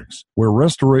Products, where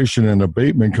restoration and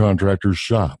abatement contractors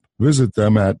shop. Visit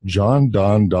them at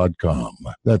jondon.com.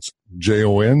 That's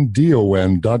jondon.com.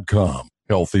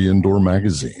 Healthy Indoor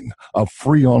Magazine, a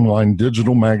free online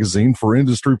digital magazine for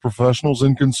industry professionals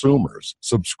and consumers.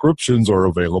 Subscriptions are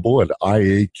available at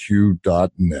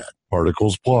iaq.net.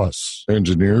 Particles Plus,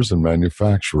 engineers and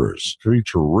manufacturers,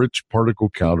 feature rich particle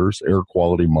counters, air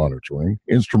quality monitoring,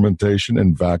 instrumentation,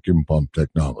 and vacuum pump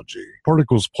technology.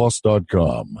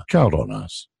 ParticlesPlus.com. Count on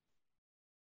us.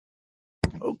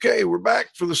 Okay, we're back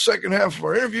for the second half of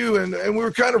our interview, and we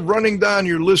were kind of running down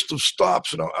your list of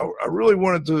stops, and I really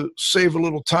wanted to save a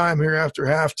little time here after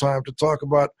halftime to talk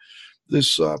about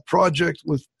this project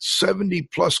with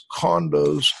 70-plus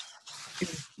condos in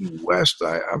Key West.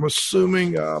 I'm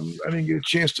assuming, I didn't get a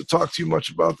chance to talk to you much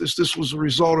about this. This was a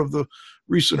result of the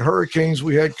recent hurricanes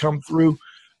we had come through.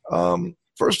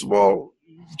 First of all,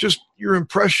 just your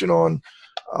impression on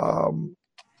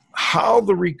how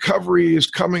the recovery is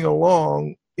coming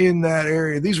along in that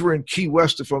area. These were in Key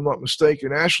West, if I'm not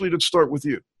mistaken. Ashley, let's start with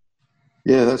you.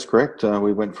 Yeah, that's correct.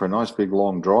 We went for a nice big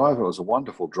long drive. It was a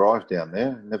wonderful drive down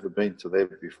there. Never been to there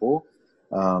before,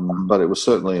 but it was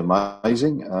certainly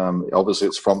amazing. Obviously,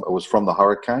 it was from the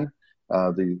hurricane.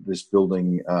 This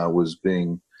building was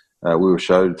being we were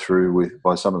showed through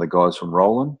by some of the guys from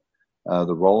Roland,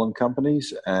 the Roland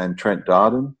companies, and Trent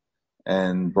Darden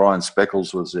and Brian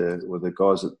Speckles were the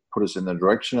guys that put us in the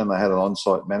direction, and they had an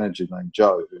on-site manager named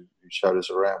Joe who showed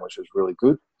us around, which was really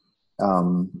good.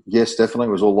 Yes, definitely.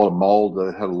 It was a lot of mold.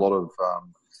 They had a lot of,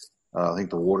 I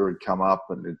think the water had come up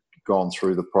and had gone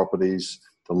through the properties.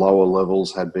 The lower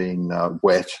levels had been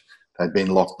wet. They'd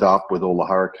been locked up with all the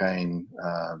hurricane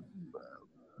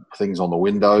things on the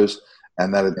windows,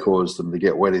 and that had caused them to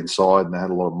get wet inside, and they had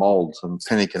a lot of mold. And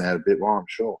Penny can add a bit more, I'm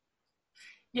sure.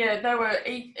 Yeah,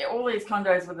 all these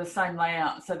condos were the same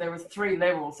layout. So there was 3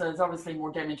 levels. So there's obviously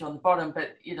more damage on the bottom,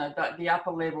 but, the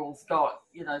upper levels got,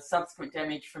 subsequent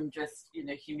damage from just,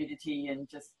 humidity and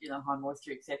just, high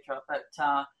moisture, etc. But,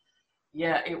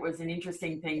 it was an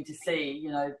interesting thing to see,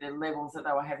 the levels that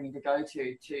they were having to go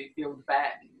to build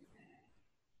back.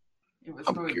 It was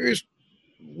I'm curious,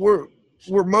 were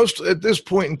most, at this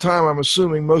point in time, I'm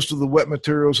assuming most of the wet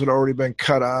materials had already been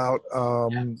cut out.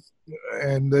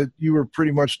 And that you were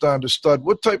pretty much down to stud.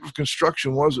 What type of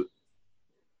construction was it?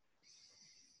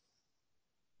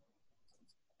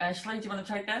 Ashley, do you want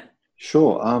to take that?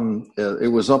 Sure.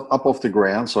 It was up off the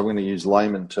ground, so I'm going to use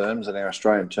layman terms, and our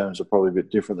Australian terms are probably a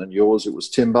bit different than yours. It was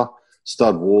timber,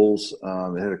 stud walls.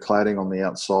 It had a cladding on the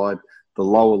outside. The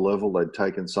lower level, they'd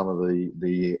taken some of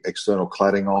the external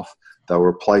cladding off. They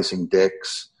were replacing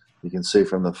decks. You can see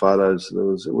from the photos,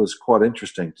 it was quite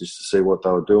interesting just to see what they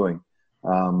were doing.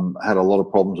 Had a lot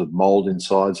of problems with mold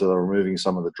inside, so they were removing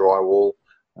some of the drywall.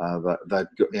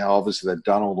 Obviously they'd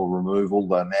done all the removal.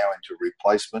 They're now into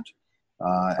replacement,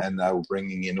 and they were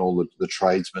bringing in all the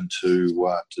tradesmen to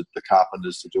the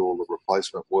carpenters to do all the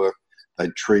replacement work. They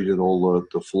treated all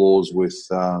the floors with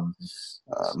I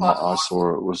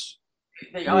saw it was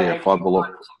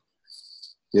Fiberlock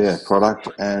product,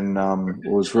 and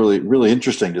it was really, really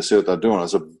interesting to see what they're doing. It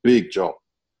was a big job.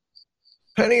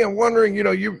 Penny, I'm wondering,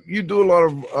 you do a lot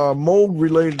of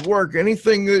mold-related work.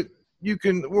 Anything that you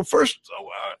can – well, first,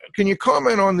 can you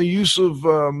comment on the use of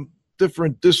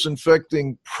different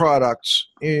disinfecting products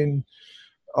in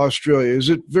Australia? Is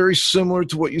it very similar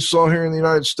to what you saw here in the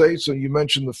United States? So you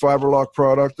mentioned the Fiberlock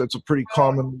product. That's a pretty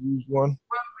commonly used one.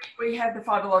 Well, we have the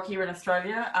Fiberlock here in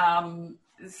Australia.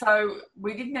 So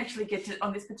we didn't actually get to –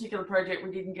 on this particular project,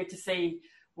 we didn't get to see –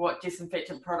 what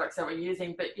disinfectant products they were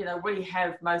using, but we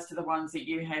have most of the ones that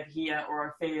you have here, or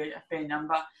a fair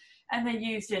number, and they're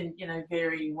used in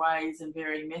varying ways and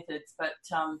varying methods. But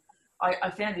I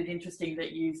found it interesting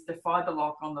that you used the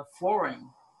Fiberlock on the flooring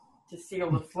to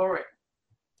seal the flooring.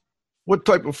 What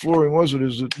type of flooring was it?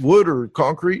 Is it wood or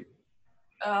concrete?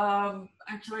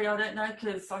 Actually, I don't know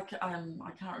because I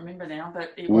can't remember now.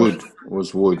 But it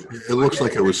was wood. It looks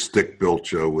like it was stick built,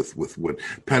 Joe, with wood.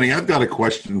 Penny, I've got a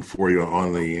question for you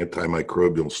on the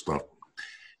antimicrobial stuff.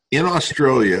 In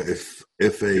Australia,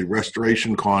 if a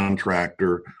restoration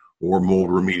contractor or mold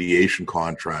remediation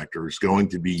contractor is going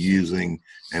to be using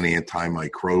an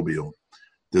antimicrobial,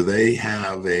 do they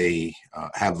have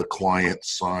have the client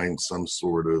sign some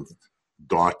sort of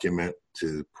document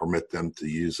to permit them to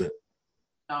use it?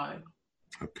 No.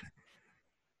 Okay.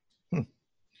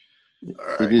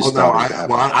 I'm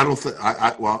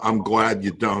glad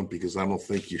you don't, because I don't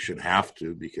think you should have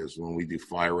to, because when we do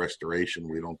fire restoration,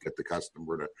 we don't get the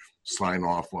customer to sign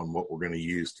off on what we're going to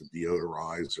use to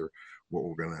deodorize or what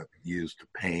we're going to use to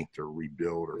paint or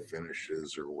rebuild or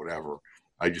finishes or whatever.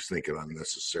 I just think it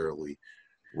unnecessarily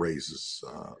raises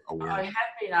awareness. I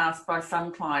have been asked by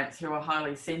some clients who are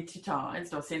highly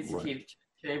sensitized or sensitive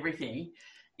to everything,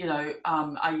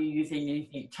 are you using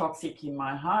anything toxic in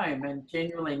my home? And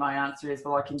generally my answer is,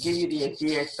 well, I can give you the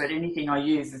FDS, but anything I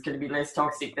use is going to be less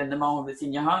toxic than the mold that's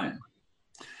in your home.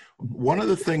 One of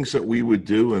the things that we would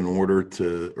do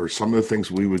some of the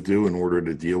things we would do in order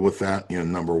to deal with that,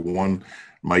 number one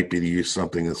might be to use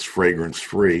something that's fragrance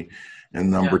free.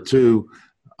 And number two,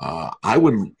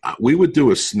 we would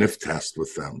do a sniff test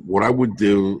with them. What I would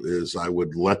do is I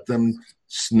would let them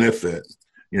sniff it,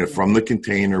 from the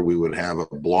container. We would have a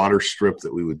blotter strip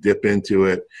that we would dip into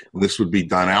it. And this would be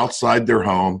done outside their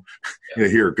home.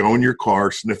 Here, go in your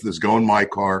car, sniff this, go in my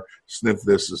car, sniff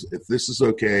this. If this is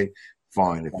okay,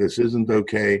 fine. If this isn't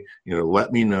okay,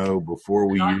 let me know before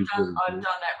we use it. I've done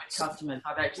that with customers.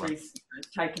 I've actually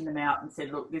taken them out and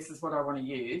said, look, this is what I want to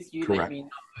use. You let me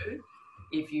know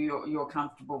if you're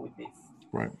comfortable with this.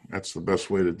 Right. That's the best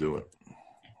way to do it.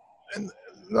 And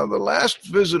now the last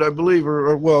visit, I believe,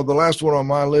 the last one on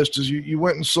my list is you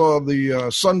went and saw the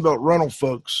Sunbelt rental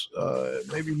folks,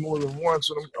 maybe more than once.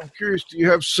 And I'm curious, do you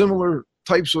have similar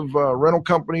types of rental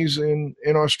companies in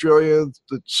Australia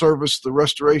that service the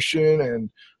restoration and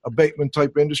abatement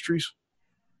type industries?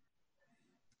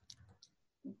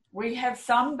 We have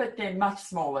some, but they're much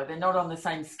smaller. They're not on the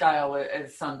same scale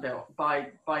as Sunbelt by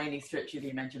any stretch of the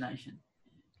imagination.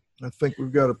 I think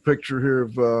we've got a picture here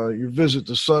of your visit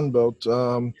to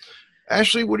Sunbelt.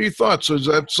 Ashley, what are your thoughts? Is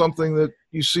that something that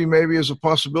you see maybe as a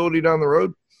possibility down the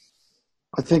road?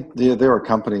 I think there are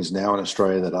companies now in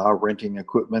Australia that are renting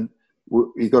equipment.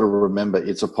 You've got to remember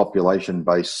it's a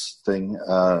population-based thing,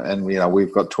 and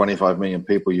we've got 25 million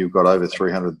people. You've got over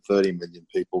 330 million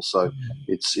people, so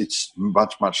it's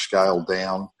much scaled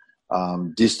down.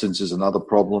 Distance is another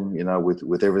problem.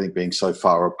 With everything being so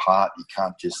far apart, you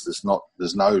can't just.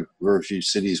 There's very few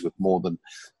cities with more than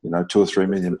 2 or 3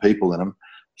 million people in them.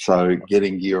 So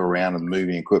getting gear around and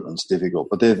moving equipment's difficult.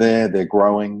 But they're there. They're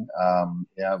growing.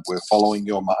 We're following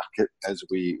your market as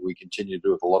we continue to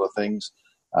do with a lot of things.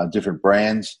 Different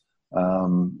brands,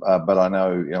 but I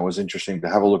know it was interesting to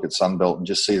have a look at Sunbelt and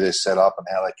just see their setup and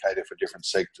how they cater for different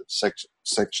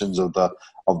sections of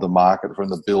the market, from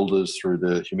the builders through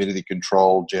the humidity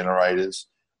control generators.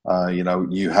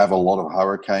 You have a lot of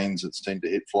hurricanes that seem to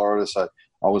hit Florida, so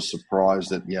I was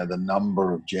surprised that the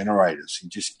number of generators.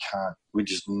 We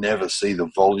just never see the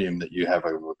volume that you have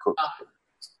over equipment.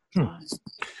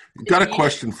 Got a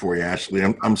question for you, Ashley.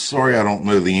 I'm sorry I don't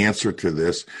know the answer to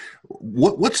this.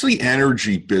 What's the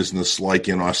energy business like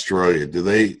in Australia? Do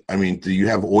you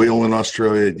have oil in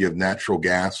Australia? Do you have natural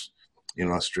gas in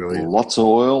Australia? Lots of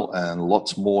oil and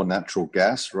lots more natural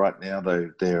gas. Right now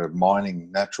they're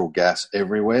mining natural gas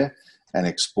everywhere and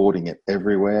exporting it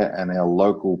everywhere, and our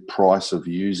local price of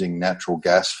using natural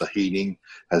gas for heating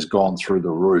has gone through the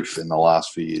roof in the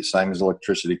last few years. Same as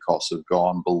electricity costs have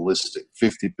gone ballistic,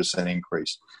 50%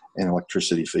 increase in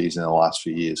electricity fees in the last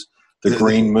few years. The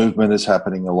green movement is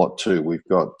happening a lot too. We've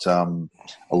got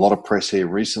a lot of press here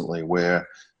recently where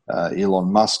Elon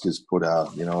Musk has put a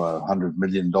 $100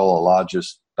 million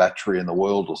largest battery in the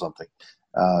world or something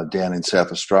down in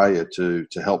South Australia to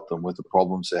help them with the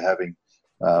problems they're having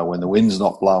when the wind's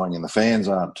not blowing and the fans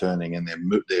aren't turning and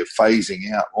they're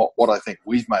phasing out. What I think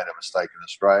we've made a mistake in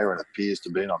Australia, and appears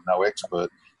to be, and I'm no expert,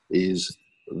 is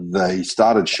they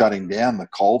started shutting down the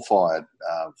coal-fired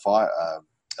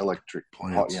electric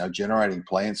plants, generating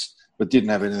plants, but didn't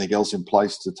have anything else in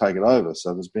place to take it over.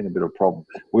 So there's been a bit of a problem.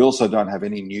 We also don't have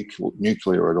any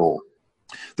nuclear at all.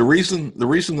 The reason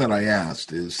that I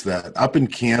asked is that up in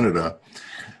Canada,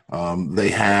 they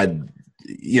had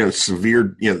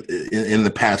severe, in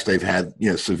the past they've had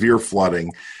severe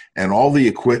flooding, and all the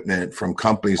equipment from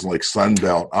companies like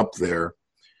Sunbelt up there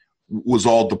was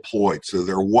all deployed. So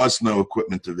there was no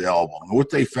equipment available. And what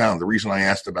they found, the reason I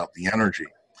asked about the energy,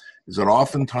 is that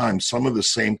oftentimes some of the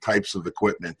same types of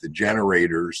equipment, the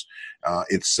generators,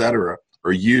 et cetera,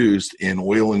 are used in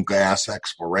oil and gas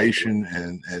exploration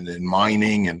and in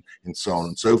mining and so on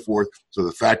and so forth. So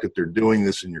the fact that they're doing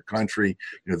this in your country,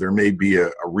 there may be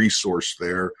a resource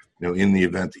there, in the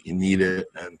event that you need it,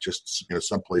 and just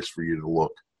someplace for you to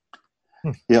look.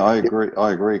 Yeah,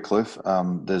 I agree, Cliff.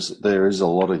 There is a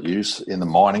lot of use in the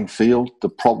mining field. The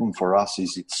problem for us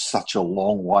is it's such a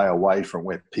long way away from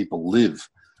where people live.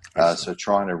 So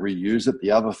trying to reuse it.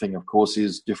 The other thing, of course,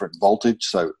 is different voltage.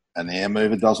 So an air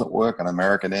mover doesn't work. An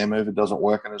American air mover doesn't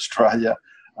work in Australia.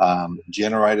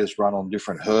 Generators run on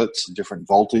different hertz, different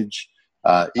voltage,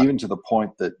 even to the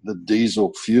point that the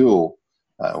diesel fuel,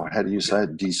 how do you say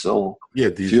it? Diesel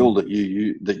fuel that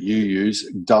you use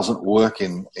doesn't work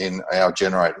in our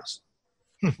generators.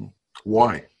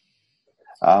 Why?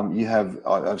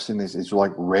 I've seen this. It's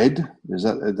like red. Does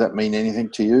that mean anything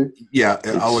to you? Yeah,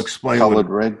 I'll explain. Colored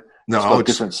red. No,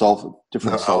 different sulfur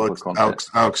content.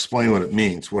 I'll explain what it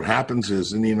means. What happens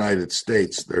is in the United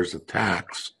States, there's a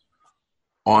tax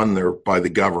on there by the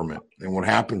government. And what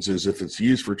happens is if it's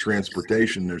used for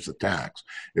transportation, there's a tax.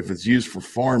 If it's used for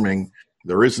farming,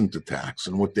 there isn't a tax.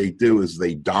 And what they do is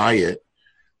they dye it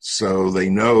so they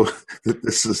know that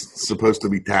this is supposed to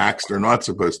be taxed or not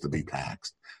supposed to be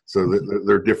taxed. So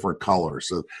they're different colors.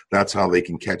 So that's how they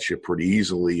can catch you pretty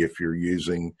easily if you're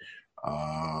using,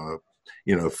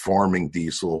 farming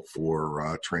diesel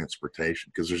for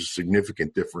transportation, because there's a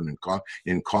significant difference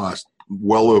in cost,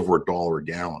 well over $1 a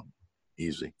gallon.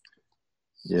 Easy.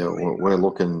 Yeah, we're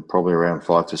looking probably around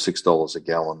 $5 to $6 a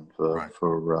gallon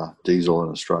for diesel in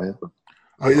Australia.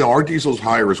 Our diesel's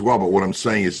higher as well, but what I'm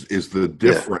saying is the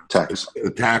difference. Tax.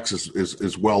 The tax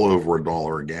is well over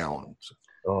 $1 a gallon.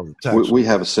 We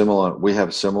have a similar.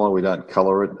 We don't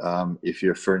color it. If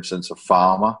you're, for instance, a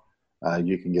farmer,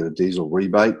 you can get a diesel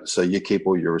rebate. So you keep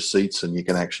all your receipts and you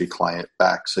can actually claim it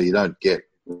back. So you don't get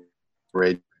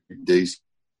red diesel.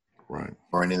 Right.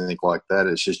 Or anything like that.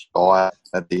 It's just buy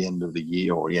at the end of the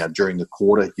year or during the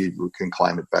quarter, you can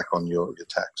claim it back on your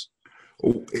tax.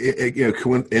 In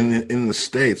the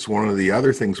States, one of the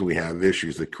other things we have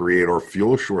issues that create our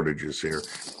fuel shortages here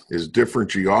is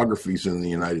different geographies in the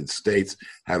United States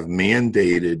have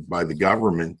mandated by the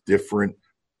government different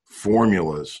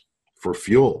formulas for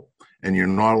fuel. And you're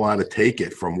not allowed to take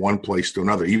it from one place to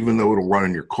another, even though it'll run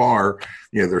in your car.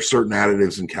 There's certain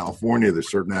additives in California.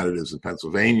 There's certain additives in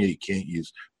Pennsylvania. You can't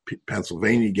use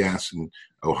Pennsylvania gas in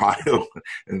Ohio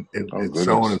and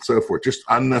so on and so forth. Just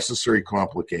unnecessary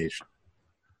complication.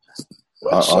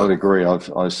 I would agree.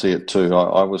 I see it too.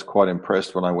 I was quite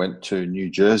impressed when I went to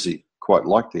New Jersey. Quite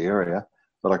liked the area,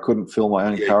 but I couldn't fill my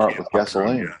own car up with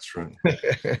gasoline. That's right.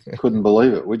 Couldn't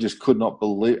believe it. We just could not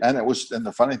believe. And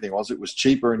the funny thing was, it was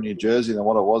cheaper in New Jersey than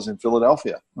what it was in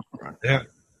Philadelphia. Right. Yeah,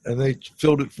 and they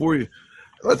filled it for you.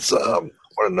 Let's want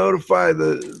to notify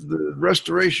the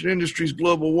Restoration Industries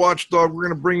Global Watchdog. We're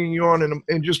going to bring you on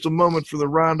in just a moment for the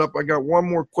roundup. I got one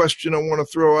more question I want to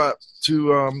throw out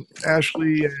to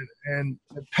Ashley and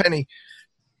Penny.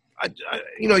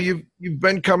 You've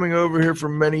been coming over here for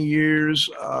many years.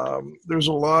 There's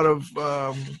a lot of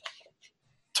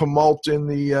tumult in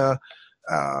the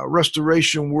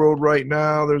restoration world right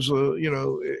now.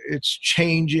 It's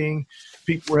changing.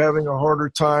 People are having a harder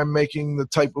time making the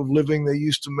type of living they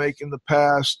used to make in the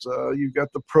past. You've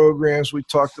got the programs we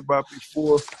talked about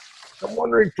before. I'm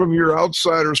wondering, from your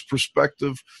outsider's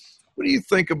perspective, what do you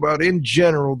think about, in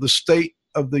general, the state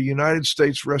of the United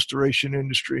States restoration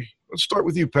industry? Let's start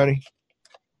with you, Penny.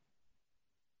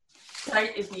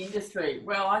 State of the industry.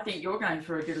 Well, I think you're going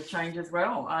through a bit of change as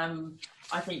well.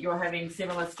 I think you're having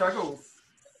similar struggles.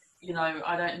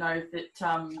 I don't know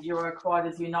that you're quite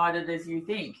as united as you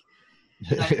think.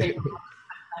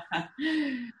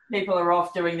 People are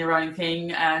off doing their own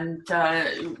thing and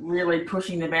really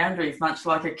pushing the boundaries, much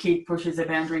like a kid pushes the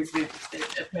boundaries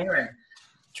with a parent,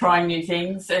 trying new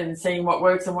things and seeing what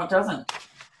works and what doesn't.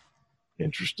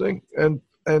 Interesting. And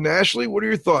Ashley, what are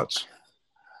your thoughts?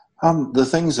 The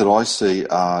things that I see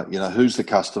are, who's the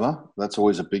customer? That's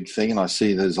always a big thing. And I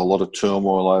see there's a lot of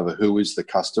turmoil over who is the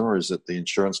customer. Is it the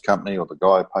insurance company or the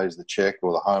guy who pays the check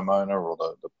or the homeowner or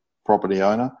the property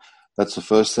owner? That's the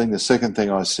first thing. The second thing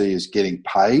I see is getting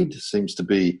paid seems to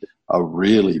be a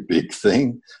really big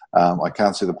thing. I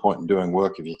can't see the point in doing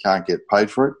work if you can't get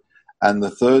paid for it. And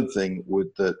the third thing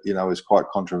is quite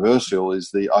controversial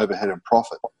is the overhead and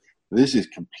profit. This is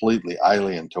completely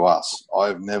alien to us.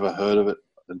 I've never heard of it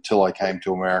until I came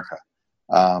to America.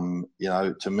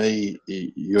 To me,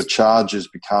 your charges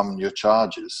become your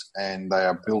charges, and they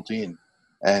are built in.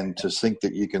 And to think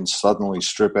that you can suddenly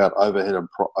strip out overhead and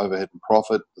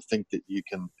profit, to think that you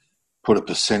can put a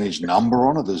percentage number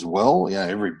on it as well.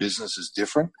 Every business is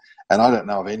different, and I don't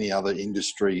know of any other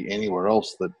industry anywhere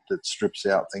else that strips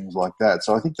out things like that.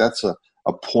 So I think that's a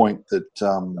point that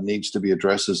needs to be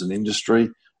addressed as an industry.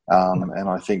 And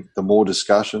I think the more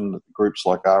discussion that groups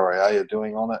like RAA are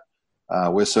doing on it,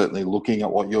 we're certainly looking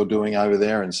at what you're doing over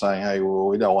there and saying, hey, well,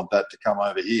 we don't want that to come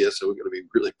over here, so we've got to be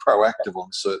really proactive on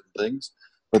certain things.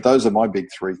 But those are my big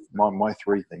three, my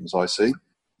three things I see.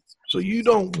 So you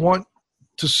don't want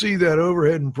to see that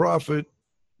overhead and profit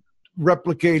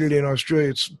replicated in Australia.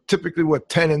 It's typically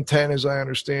 10 and 10, as I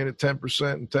understand it,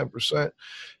 10% and 10%.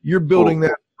 You're building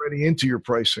that already into your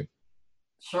pricing.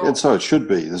 Sure. And so it should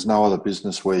be. There's no other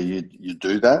business where you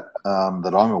do that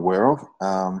that I'm aware of.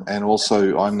 And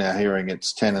also I'm now hearing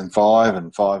it's 10 and 5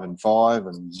 and 5 and 5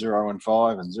 and 0 and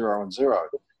 5 and 0 and 0.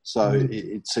 So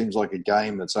it seems like a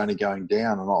game that's only going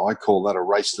down, and I call that a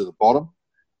race to the bottom,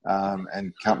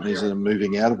 and companies are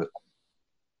moving out of it.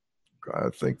 I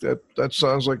think that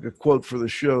sounds like a quote for the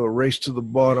show, a race to the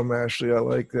bottom, Ashley. I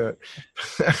like that.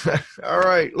 All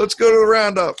right, let's go to the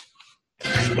roundup.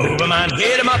 Move 'em on,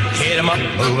 hit 'em up,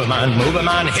 move 'em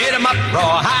on, hit 'em up,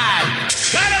 rawhide.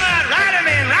 Cut 'em out, ride 'em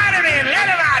in, let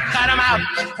 'em out, cut 'em out,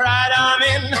 ride 'em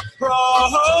in,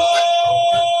 rawhide.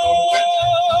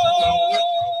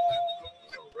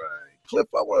 Cliff,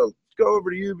 I want to go over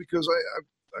to you because I've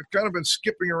kind of been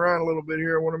skipping around a little bit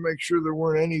here. I want to make sure there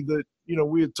weren't any that,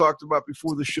 we had talked about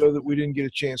before the show that we didn't get a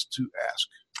chance to ask.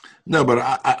 No, but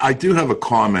I do have a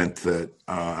comment that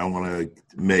I want to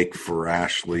make for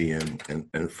Ashley and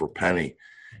for Penny.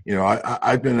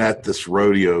 I've been at this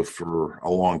rodeo for a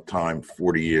long time,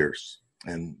 40 years.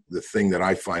 And the thing that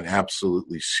I find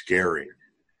absolutely scary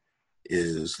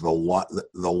is the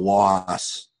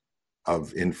loss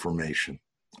of information.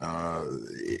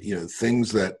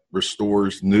 Things that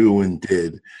restorers knew and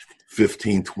did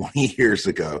 15, 20 years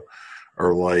ago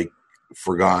are like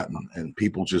forgotten, and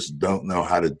people just don't know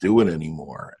how to do it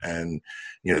anymore. And,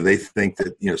 they think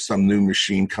that, some new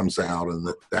machine comes out and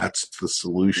that's the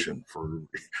solution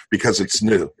because it's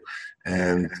new.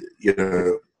 And,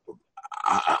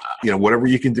 whatever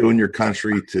you can do in your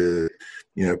country to,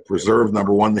 preserve,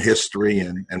 number one, the history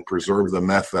and preserve the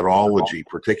methodology,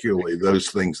 particularly those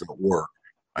things that work,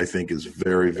 I think is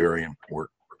very, very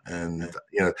important. And,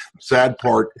 the sad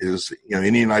part is,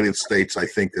 in the United States, I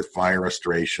think that fire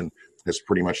restoration has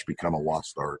pretty much become a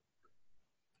lost art.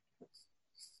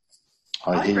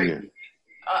 I hear you.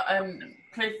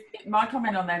 Cliff, my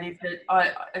comment on that is that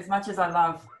as much as I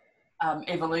love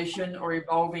evolution or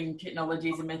evolving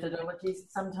technologies and methodologies,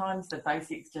 sometimes the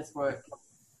basics just work.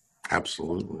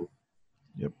 Absolutely.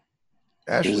 Yep.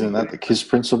 Ashley, Isn't that the KISS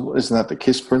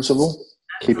principle?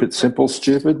 Keep it simple,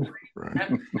 stupid. Right.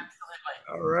 Absolutely.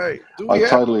 All right. I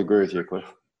totally agree with you, Cliff.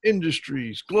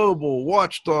 Industries Global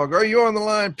Watchdog. Are you on the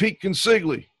line, Pete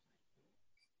Consigli?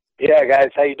 Yeah, guys.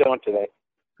 How you doing today?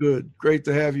 Good. Great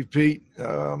to have you, Pete.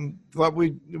 Thought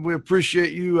we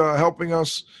appreciate you helping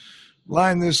us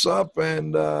line this up,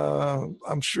 and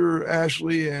I'm sure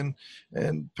Ashley and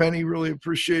Penny really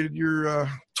appreciated your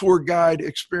tour guide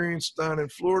experience down in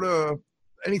Florida.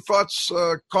 Any thoughts,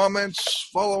 comments,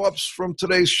 follow-ups from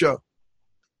today's show?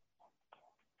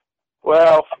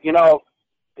 Well,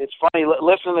 it's funny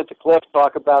listening to Cliff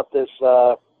talk about this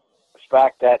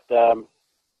fact that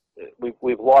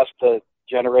we've lost the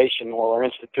generation or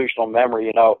institutional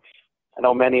memory. I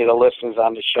know many of the listeners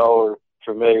on the show are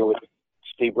familiar with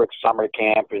Steve Rick's summer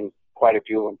camp, and quite a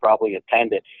few of them probably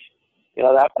attended.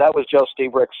 That was Joe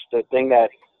Steve Rick's, the thing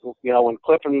that, when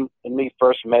Cliff and me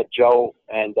first met Joe,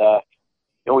 and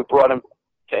we brought him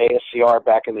to ASCR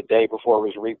back in the day before it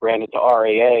was rebranded to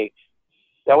RAA.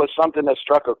 That was something that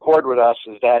struck a chord with us,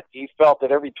 is that he felt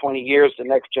that every 20 years the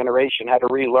next generation had to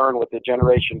relearn what the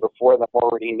generation before them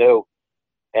already knew.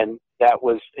 And that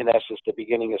was, in essence, the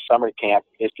beginning of summer camp,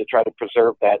 is to try to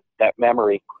preserve that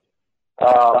memory.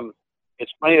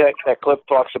 It's funny that Cliff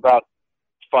talks about,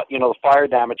 the fire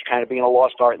damage kind of being a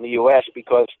lost art in the U.S.,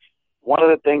 because one of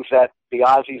the things that the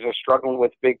Aussies are struggling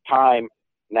with big time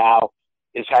now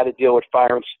is how to deal with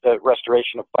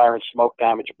restoration of fire and smoke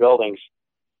damaged buildings.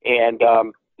 And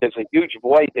there's a huge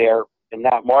void there in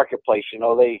that marketplace.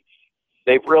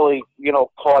 They've really,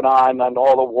 caught on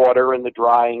all the water and the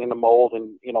drying and the mold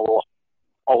and,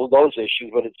 all of those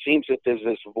issues. But it seems that there's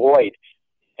this void.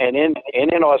 And in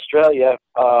Australia,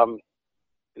 I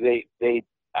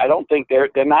don't think they're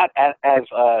not as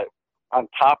on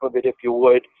top of it, if you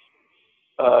would,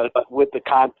 with the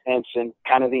contents and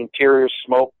kind of the interior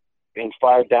smoke and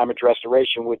fire damage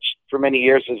restoration, which for many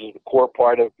years is a core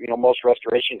part of most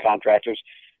restoration contractors.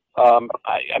 I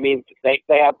mean, they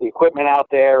have the equipment out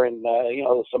there, and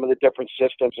some of the different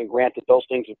systems, and granted those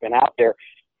things have been out there.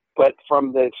 But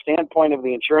from the standpoint of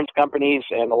the insurance companies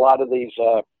and a lot of these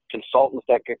consultants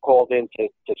that get called in to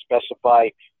specify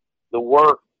the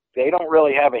work, they don't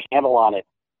really have a handle on it,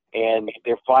 and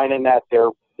they're finding that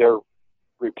they're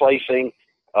replacing.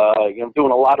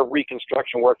 Doing a lot of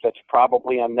reconstruction work that's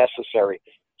probably unnecessary.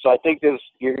 So I think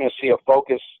you're going to see a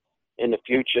focus in the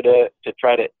future to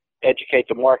try to educate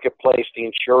the marketplace, the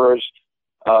insurers,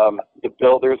 the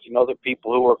builders, the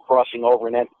people who are crossing over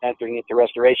and entering into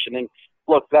restoration. And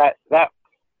look, that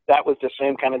was the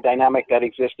same kind of dynamic that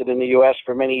existed in the U.S.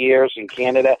 for many years, in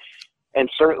Canada, and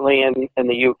certainly in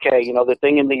the UK. The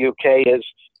thing in the UK is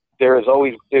there's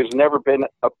never been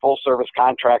a full service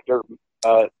contractor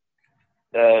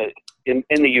in the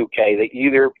UK. That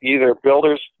either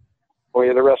builders or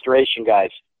you're the restoration guys.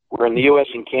 Where in the US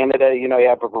and Canada, you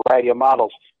have a variety of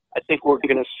models. I think we're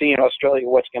going to see in Australia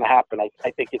what's going to happen. I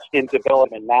think it's in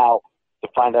development now to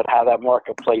find out how that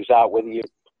market plays out, whether you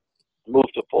move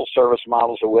to full service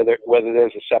models or whether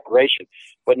there's a separation.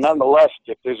 But nonetheless,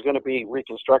 if there's going to be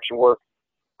reconstruction work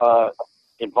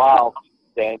involved,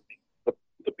 then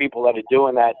the people that are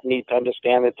doing that need to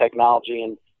understand the technology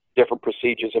and different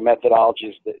procedures and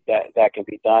methodologies that can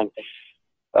be done.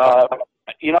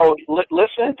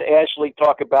 Listening to Ashley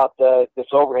talk about this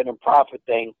overhead and profit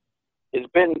thing has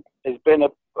been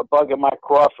a bug in my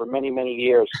craw for many, many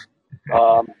years.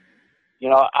 I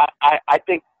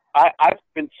think I've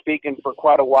been speaking for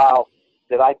quite a while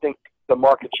that I think the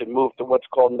market should move to what's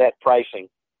called net pricing.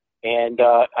 And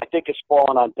I think it's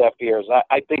fallen on deaf ears.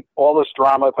 I think all this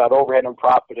drama about overhead and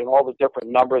profit and all the different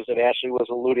numbers that Ashley was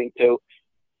alluding to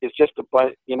is just a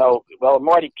bunch,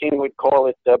 Marty King would call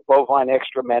it bovine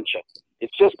extramentia.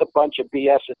 It's just a bunch of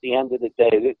BS at the end of the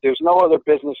day. There's no other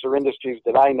business or industries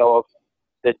that I know of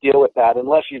that deal with that,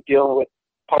 unless you're dealing with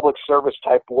public service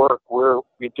type work where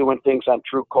you're doing things on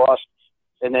true cost,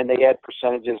 and then they add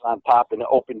percentages on top in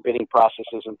open bidding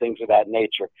processes and things of that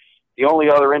nature. The only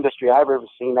other industry I've ever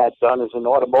seen that done is an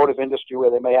automotive industry where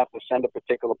they may have to send a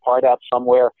particular part out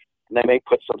somewhere, and they may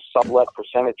put some sublet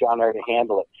percentage on there to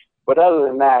handle it. But other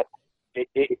than that,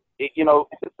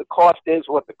 the cost is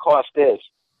what the cost is.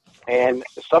 And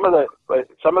some of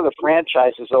the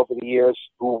franchises over the years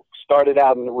who started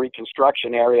out in the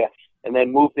reconstruction area and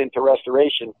then moved into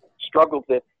restoration struggled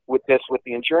with the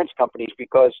insurance companies,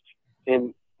 because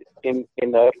in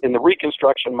the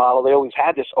reconstruction model they always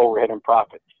had this overhead and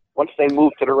profit. Once they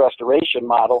moved to the restoration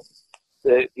model,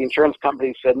 the insurance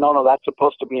companies said, no, that's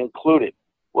supposed to be included.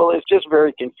 Well, it's just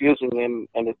very confusing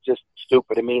and it's just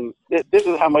stupid. I mean, this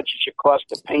is how much it should cost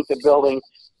to paint the building,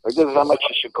 or this is how much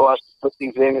it should cost to put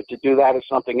things in, or to do that or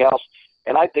something else.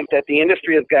 And I think that the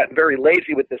industry has gotten very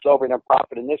lazy with this overhead and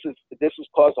profit, and this has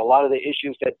caused a lot of the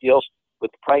issues that deals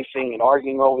with pricing and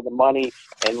arguing over the money,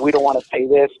 and we don't want to pay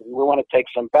this, and we want to take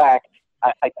some back.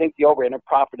 I think the overhead and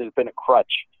profit has been a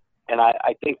crutch, and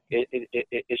I think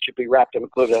it should be wrapped and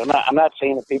included. I'm not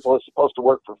saying that people are supposed to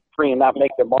work for free and not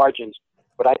make their margins,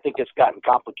 but I think it's gotten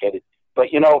complicated. But,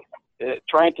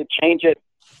 trying to change it,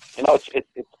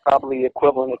 it's probably the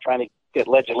equivalent of trying to get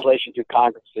legislation through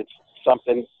Congress. It's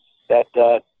something that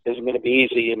isn't going to be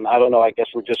easy, and I don't know, I guess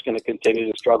we're just going to continue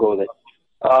to struggle with it.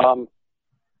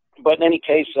 But in any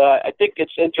case, I think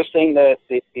it's interesting that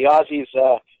the Aussies,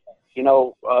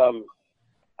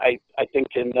 I think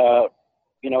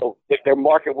their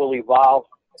market will evolve,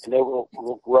 and they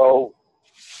will grow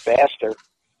faster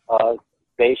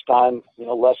based on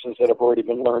lessons that have already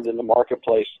been learned in the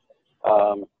marketplace.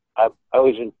 I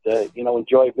always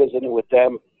enjoy visiting with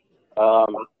them.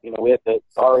 We had the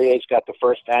REA's got the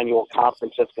first annual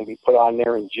conference that's going to be put on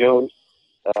there in June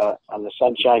on the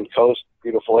Sunshine Coast,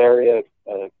 beautiful area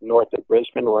north of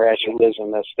Brisbane, where Ashley lives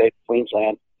in the state of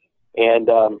Queensland. And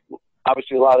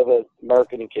obviously a lot of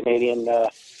American and Canadian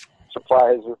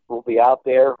suppliers will be out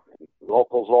there,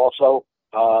 locals also.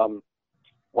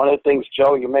 One of the things,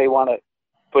 Joe, you may want to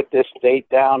put this date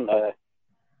down,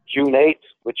 June 8th,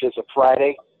 which is a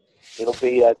Friday. It'll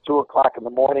be 2 o'clock in the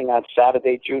morning on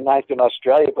Saturday, June 9th in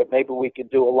Australia, but maybe we could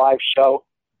do a live show.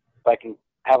 If I can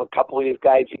have a couple of these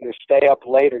guys either stay up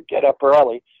late or get up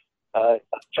early.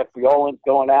 Chuck Violin's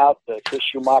going out. Chris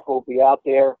Schumacher will be out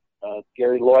there.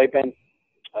 Gary Leubin.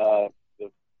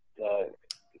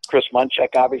 Chris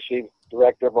Munchak, obviously,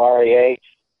 director of RAA.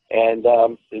 And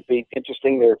it'd be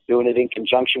interesting. They're doing it in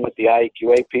conjunction with the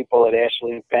IAQA people that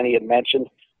Ashley and Penny had mentioned.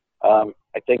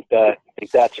 I think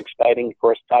that's exciting. Of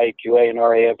course, IAQA and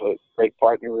RAA have a great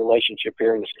partner relationship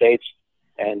here in the States,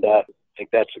 and I think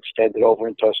that's extended over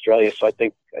into Australia. So I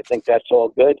think that's all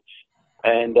good.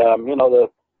 And the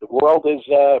world is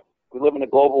we live in a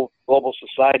global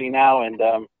society now, and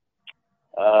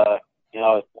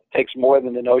it takes more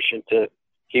than the notion to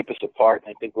keep us apart.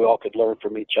 And I think we all could learn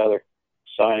from each other.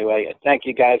 So anyway, thank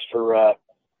you guys for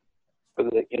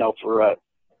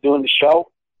doing the show.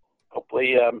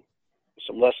 Hopefully,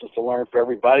 some lessons to learn for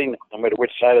everybody, no matter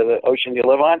which side of the ocean you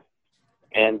live on.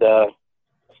 And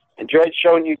enjoyed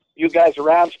showing you guys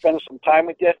around, spending some time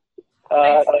with you,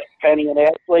 Penny and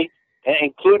Ashley, and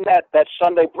including that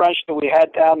Sunday brunch that we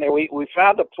had down there. We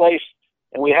found a place,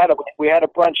 and we had a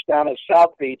brunch down at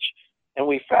South Beach, and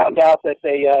we found out that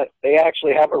they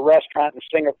actually have a restaurant in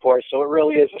Singapore. So it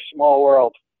really is a small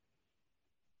world.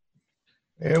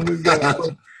 And we've got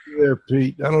there,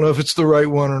 Pete. I don't know if it's the right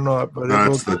one or not, but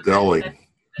that's the deli.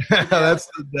 That's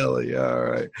the deli. All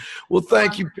right. Well,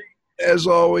 thank you, Pete, as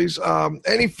always.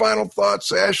 Any final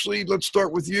thoughts, Ashley? Let's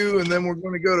start with you, and then we're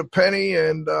going to go to Penny.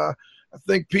 And I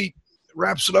think Pete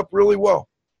wraps it up really well.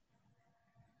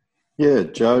 Yeah,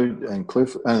 Joe and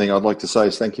Cliff, anything I'd like to say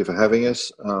is thank you for having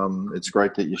us. It's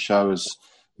great that your show has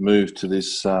move to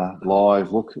this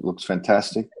live look. It looks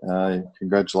fantastic.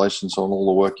 Congratulations on all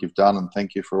the work you've done, and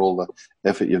thank you for all the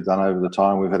effort you've done over the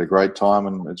time. We've had a great time,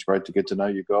 and it's great to get to know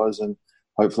you guys, and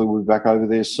hopefully we'll be back over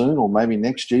there soon, or maybe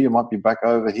next year you might be back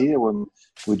over here when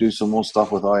we do some more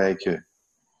stuff with IAQ.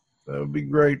 That would be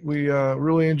great. We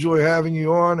really enjoy having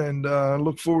you on, and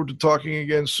look forward to talking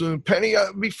again soon. Penny,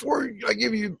 before I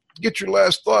get your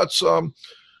last thoughts,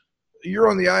 you're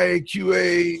on the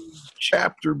IAQA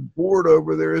chapter board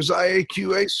over there. Is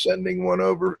IAQA sending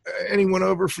anyone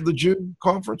over for the June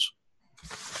conference?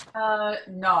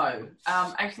 No.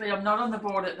 Actually, I'm not on the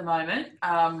board at the moment.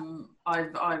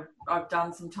 I've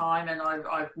done some time and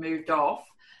I've moved off.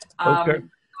 Okay.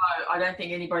 I don't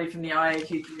think anybody from the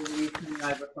IAQ community is coming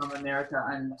over from America,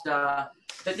 and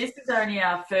but this is only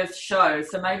our first show,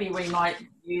 so maybe we might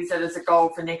use it as a goal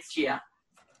for next year.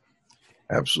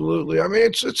 Absolutely. I mean,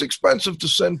 it's expensive to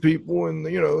send people, and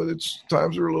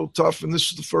times are a little tough, and this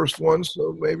is the first one,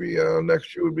 so maybe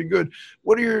next year would be good.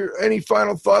 What are any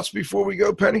final thoughts before we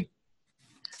go, Penny?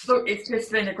 Look, it's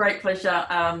just been a great pleasure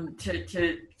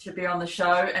to be on the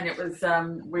show, and it was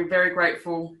we're very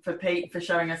grateful for Pete for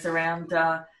showing us around,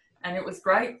 and it was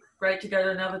great to go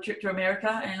to another trip to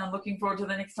America, and I'm looking forward to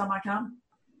the next time I come.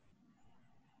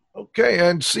 Okay,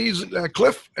 and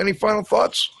Cliff, any final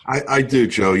thoughts? I do,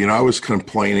 Joe. I was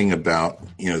complaining about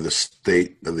the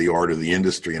state of the art of the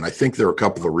industry, and I think there are a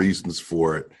couple of reasons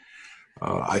for it.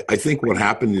 I think what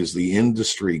happened is the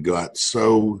industry got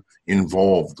so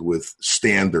involved with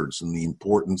standards and the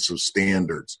importance of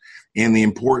standards and the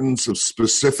importance of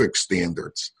specific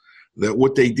standards that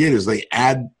what they did is they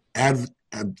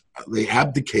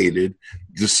abdicated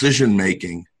decision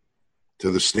making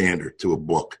to the standard, to a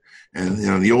book. And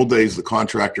in the old days, the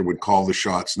contractor would call the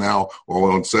shots. Now,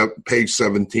 on page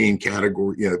 17,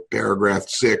 category, paragraph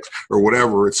 6 or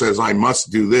whatever, it says I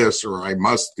must do this or I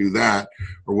must do that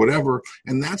or whatever.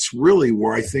 And that's really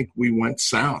where I think we went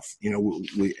south.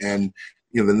 The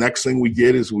next thing we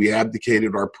did is we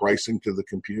abdicated our pricing to the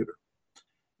computer.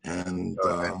 And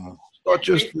not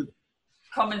just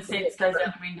common sense goes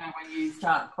out the window when you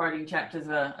start quoting chapters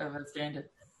of a standard.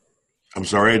 I'm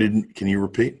sorry, can you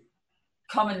repeat?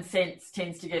 Common sense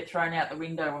tends to get thrown out the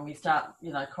window when we start,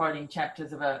 quoting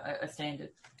chapters of a standard.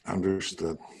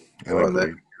 Understood. Well, in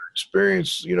that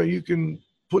experience, you can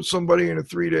put somebody in a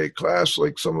 3-day class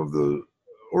like some of the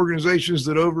organizations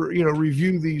that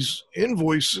review these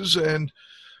invoices, and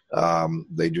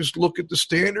they just look at the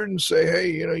standard and say,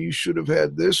 hey, you should have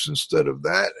had this instead of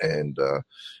that. And,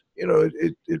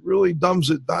 it really dumbs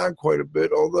it down quite a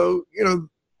bit. Although,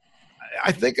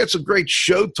 I think that's a great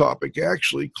show topic,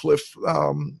 actually, Cliff.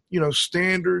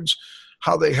 Standards,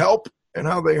 how they help and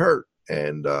how they hurt.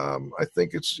 And I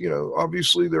think it's,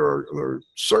 obviously there are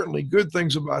certainly good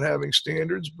things about having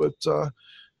standards, but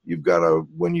you've got to,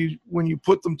 when you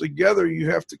put them together, you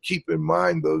have to keep in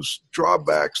mind those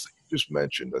drawbacks that you just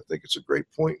mentioned. I think it's a great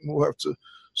point, and we'll have to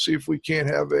see if we can't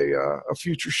have a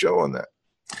future show on that.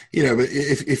 But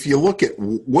if you look at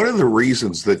what are the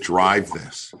reasons that drive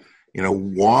this,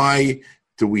 why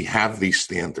do we have these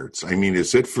standards? I mean,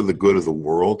 is it for the good of the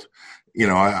world?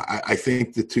 I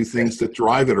think the two things that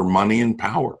drive it are money and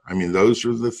power. I mean, those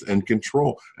are and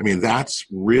control. I mean, that's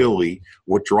really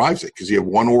what drives it, because you have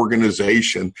one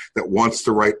organization that wants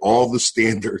to write all the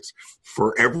standards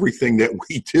for everything that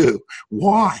we do.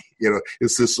 Why?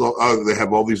 It's this, they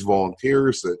have all these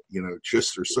volunteers that,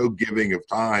 just are so giving of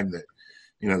time that,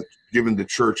 given the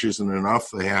church isn't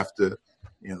enough, they have to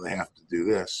do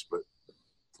this. But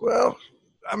well,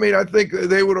 I mean, I think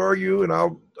they would argue, and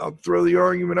I'll throw the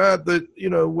argument out that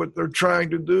what they're trying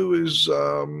to do is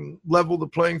level the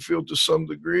playing field to some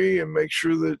degree and make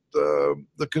sure that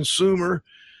the consumer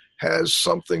has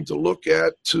something to look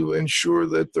at to ensure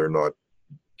that they're not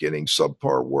getting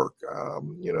subpar work.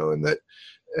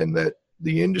 And that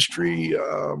the industry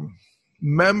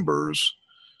members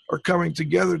are coming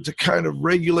together to kind of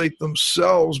regulate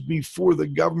themselves before the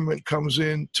government comes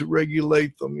in to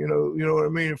regulate them. You know what I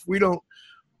mean? If we don't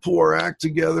pull our act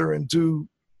together and do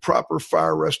proper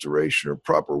fire restoration or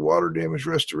proper water damage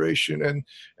restoration, and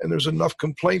there's enough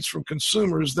complaints from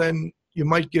consumers, then you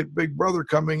might get Big Brother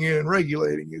coming in and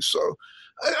regulating you. So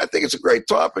I think it's a great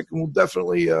topic, and we'll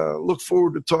definitely look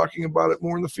forward to talking about it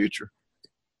more in the future.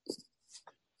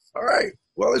 All right.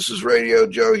 Well, this is Radio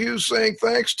Joe Hughes saying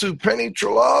thanks to Penny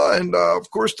Trelaw and,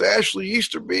 of course, to Ashley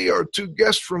Easterby, our two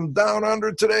guests from Down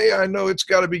Under today. I know it's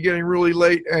got to be getting really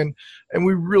late, and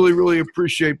we really, really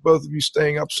appreciate both of you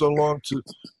staying up so long to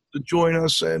join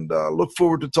us, and look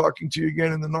forward to talking to you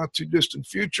again in the not-too-distant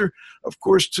future. Of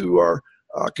course, to our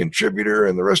contributor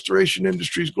and the restoration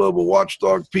industry's global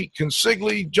watchdog, Pete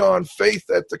Consigli. John Faith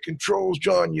at the controls.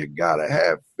 John, you got to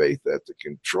have faith at the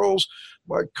controls.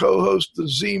 My co-host, the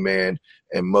Z-Man,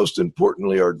 and most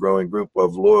importantly, our growing group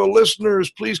of loyal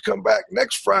listeners. Please come back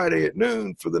next Friday at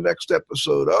noon for the next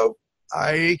episode of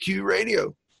IAQ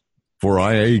Radio. For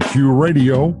IAQ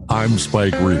Radio, I'm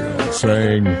Spike Reel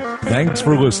saying thanks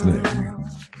for listening.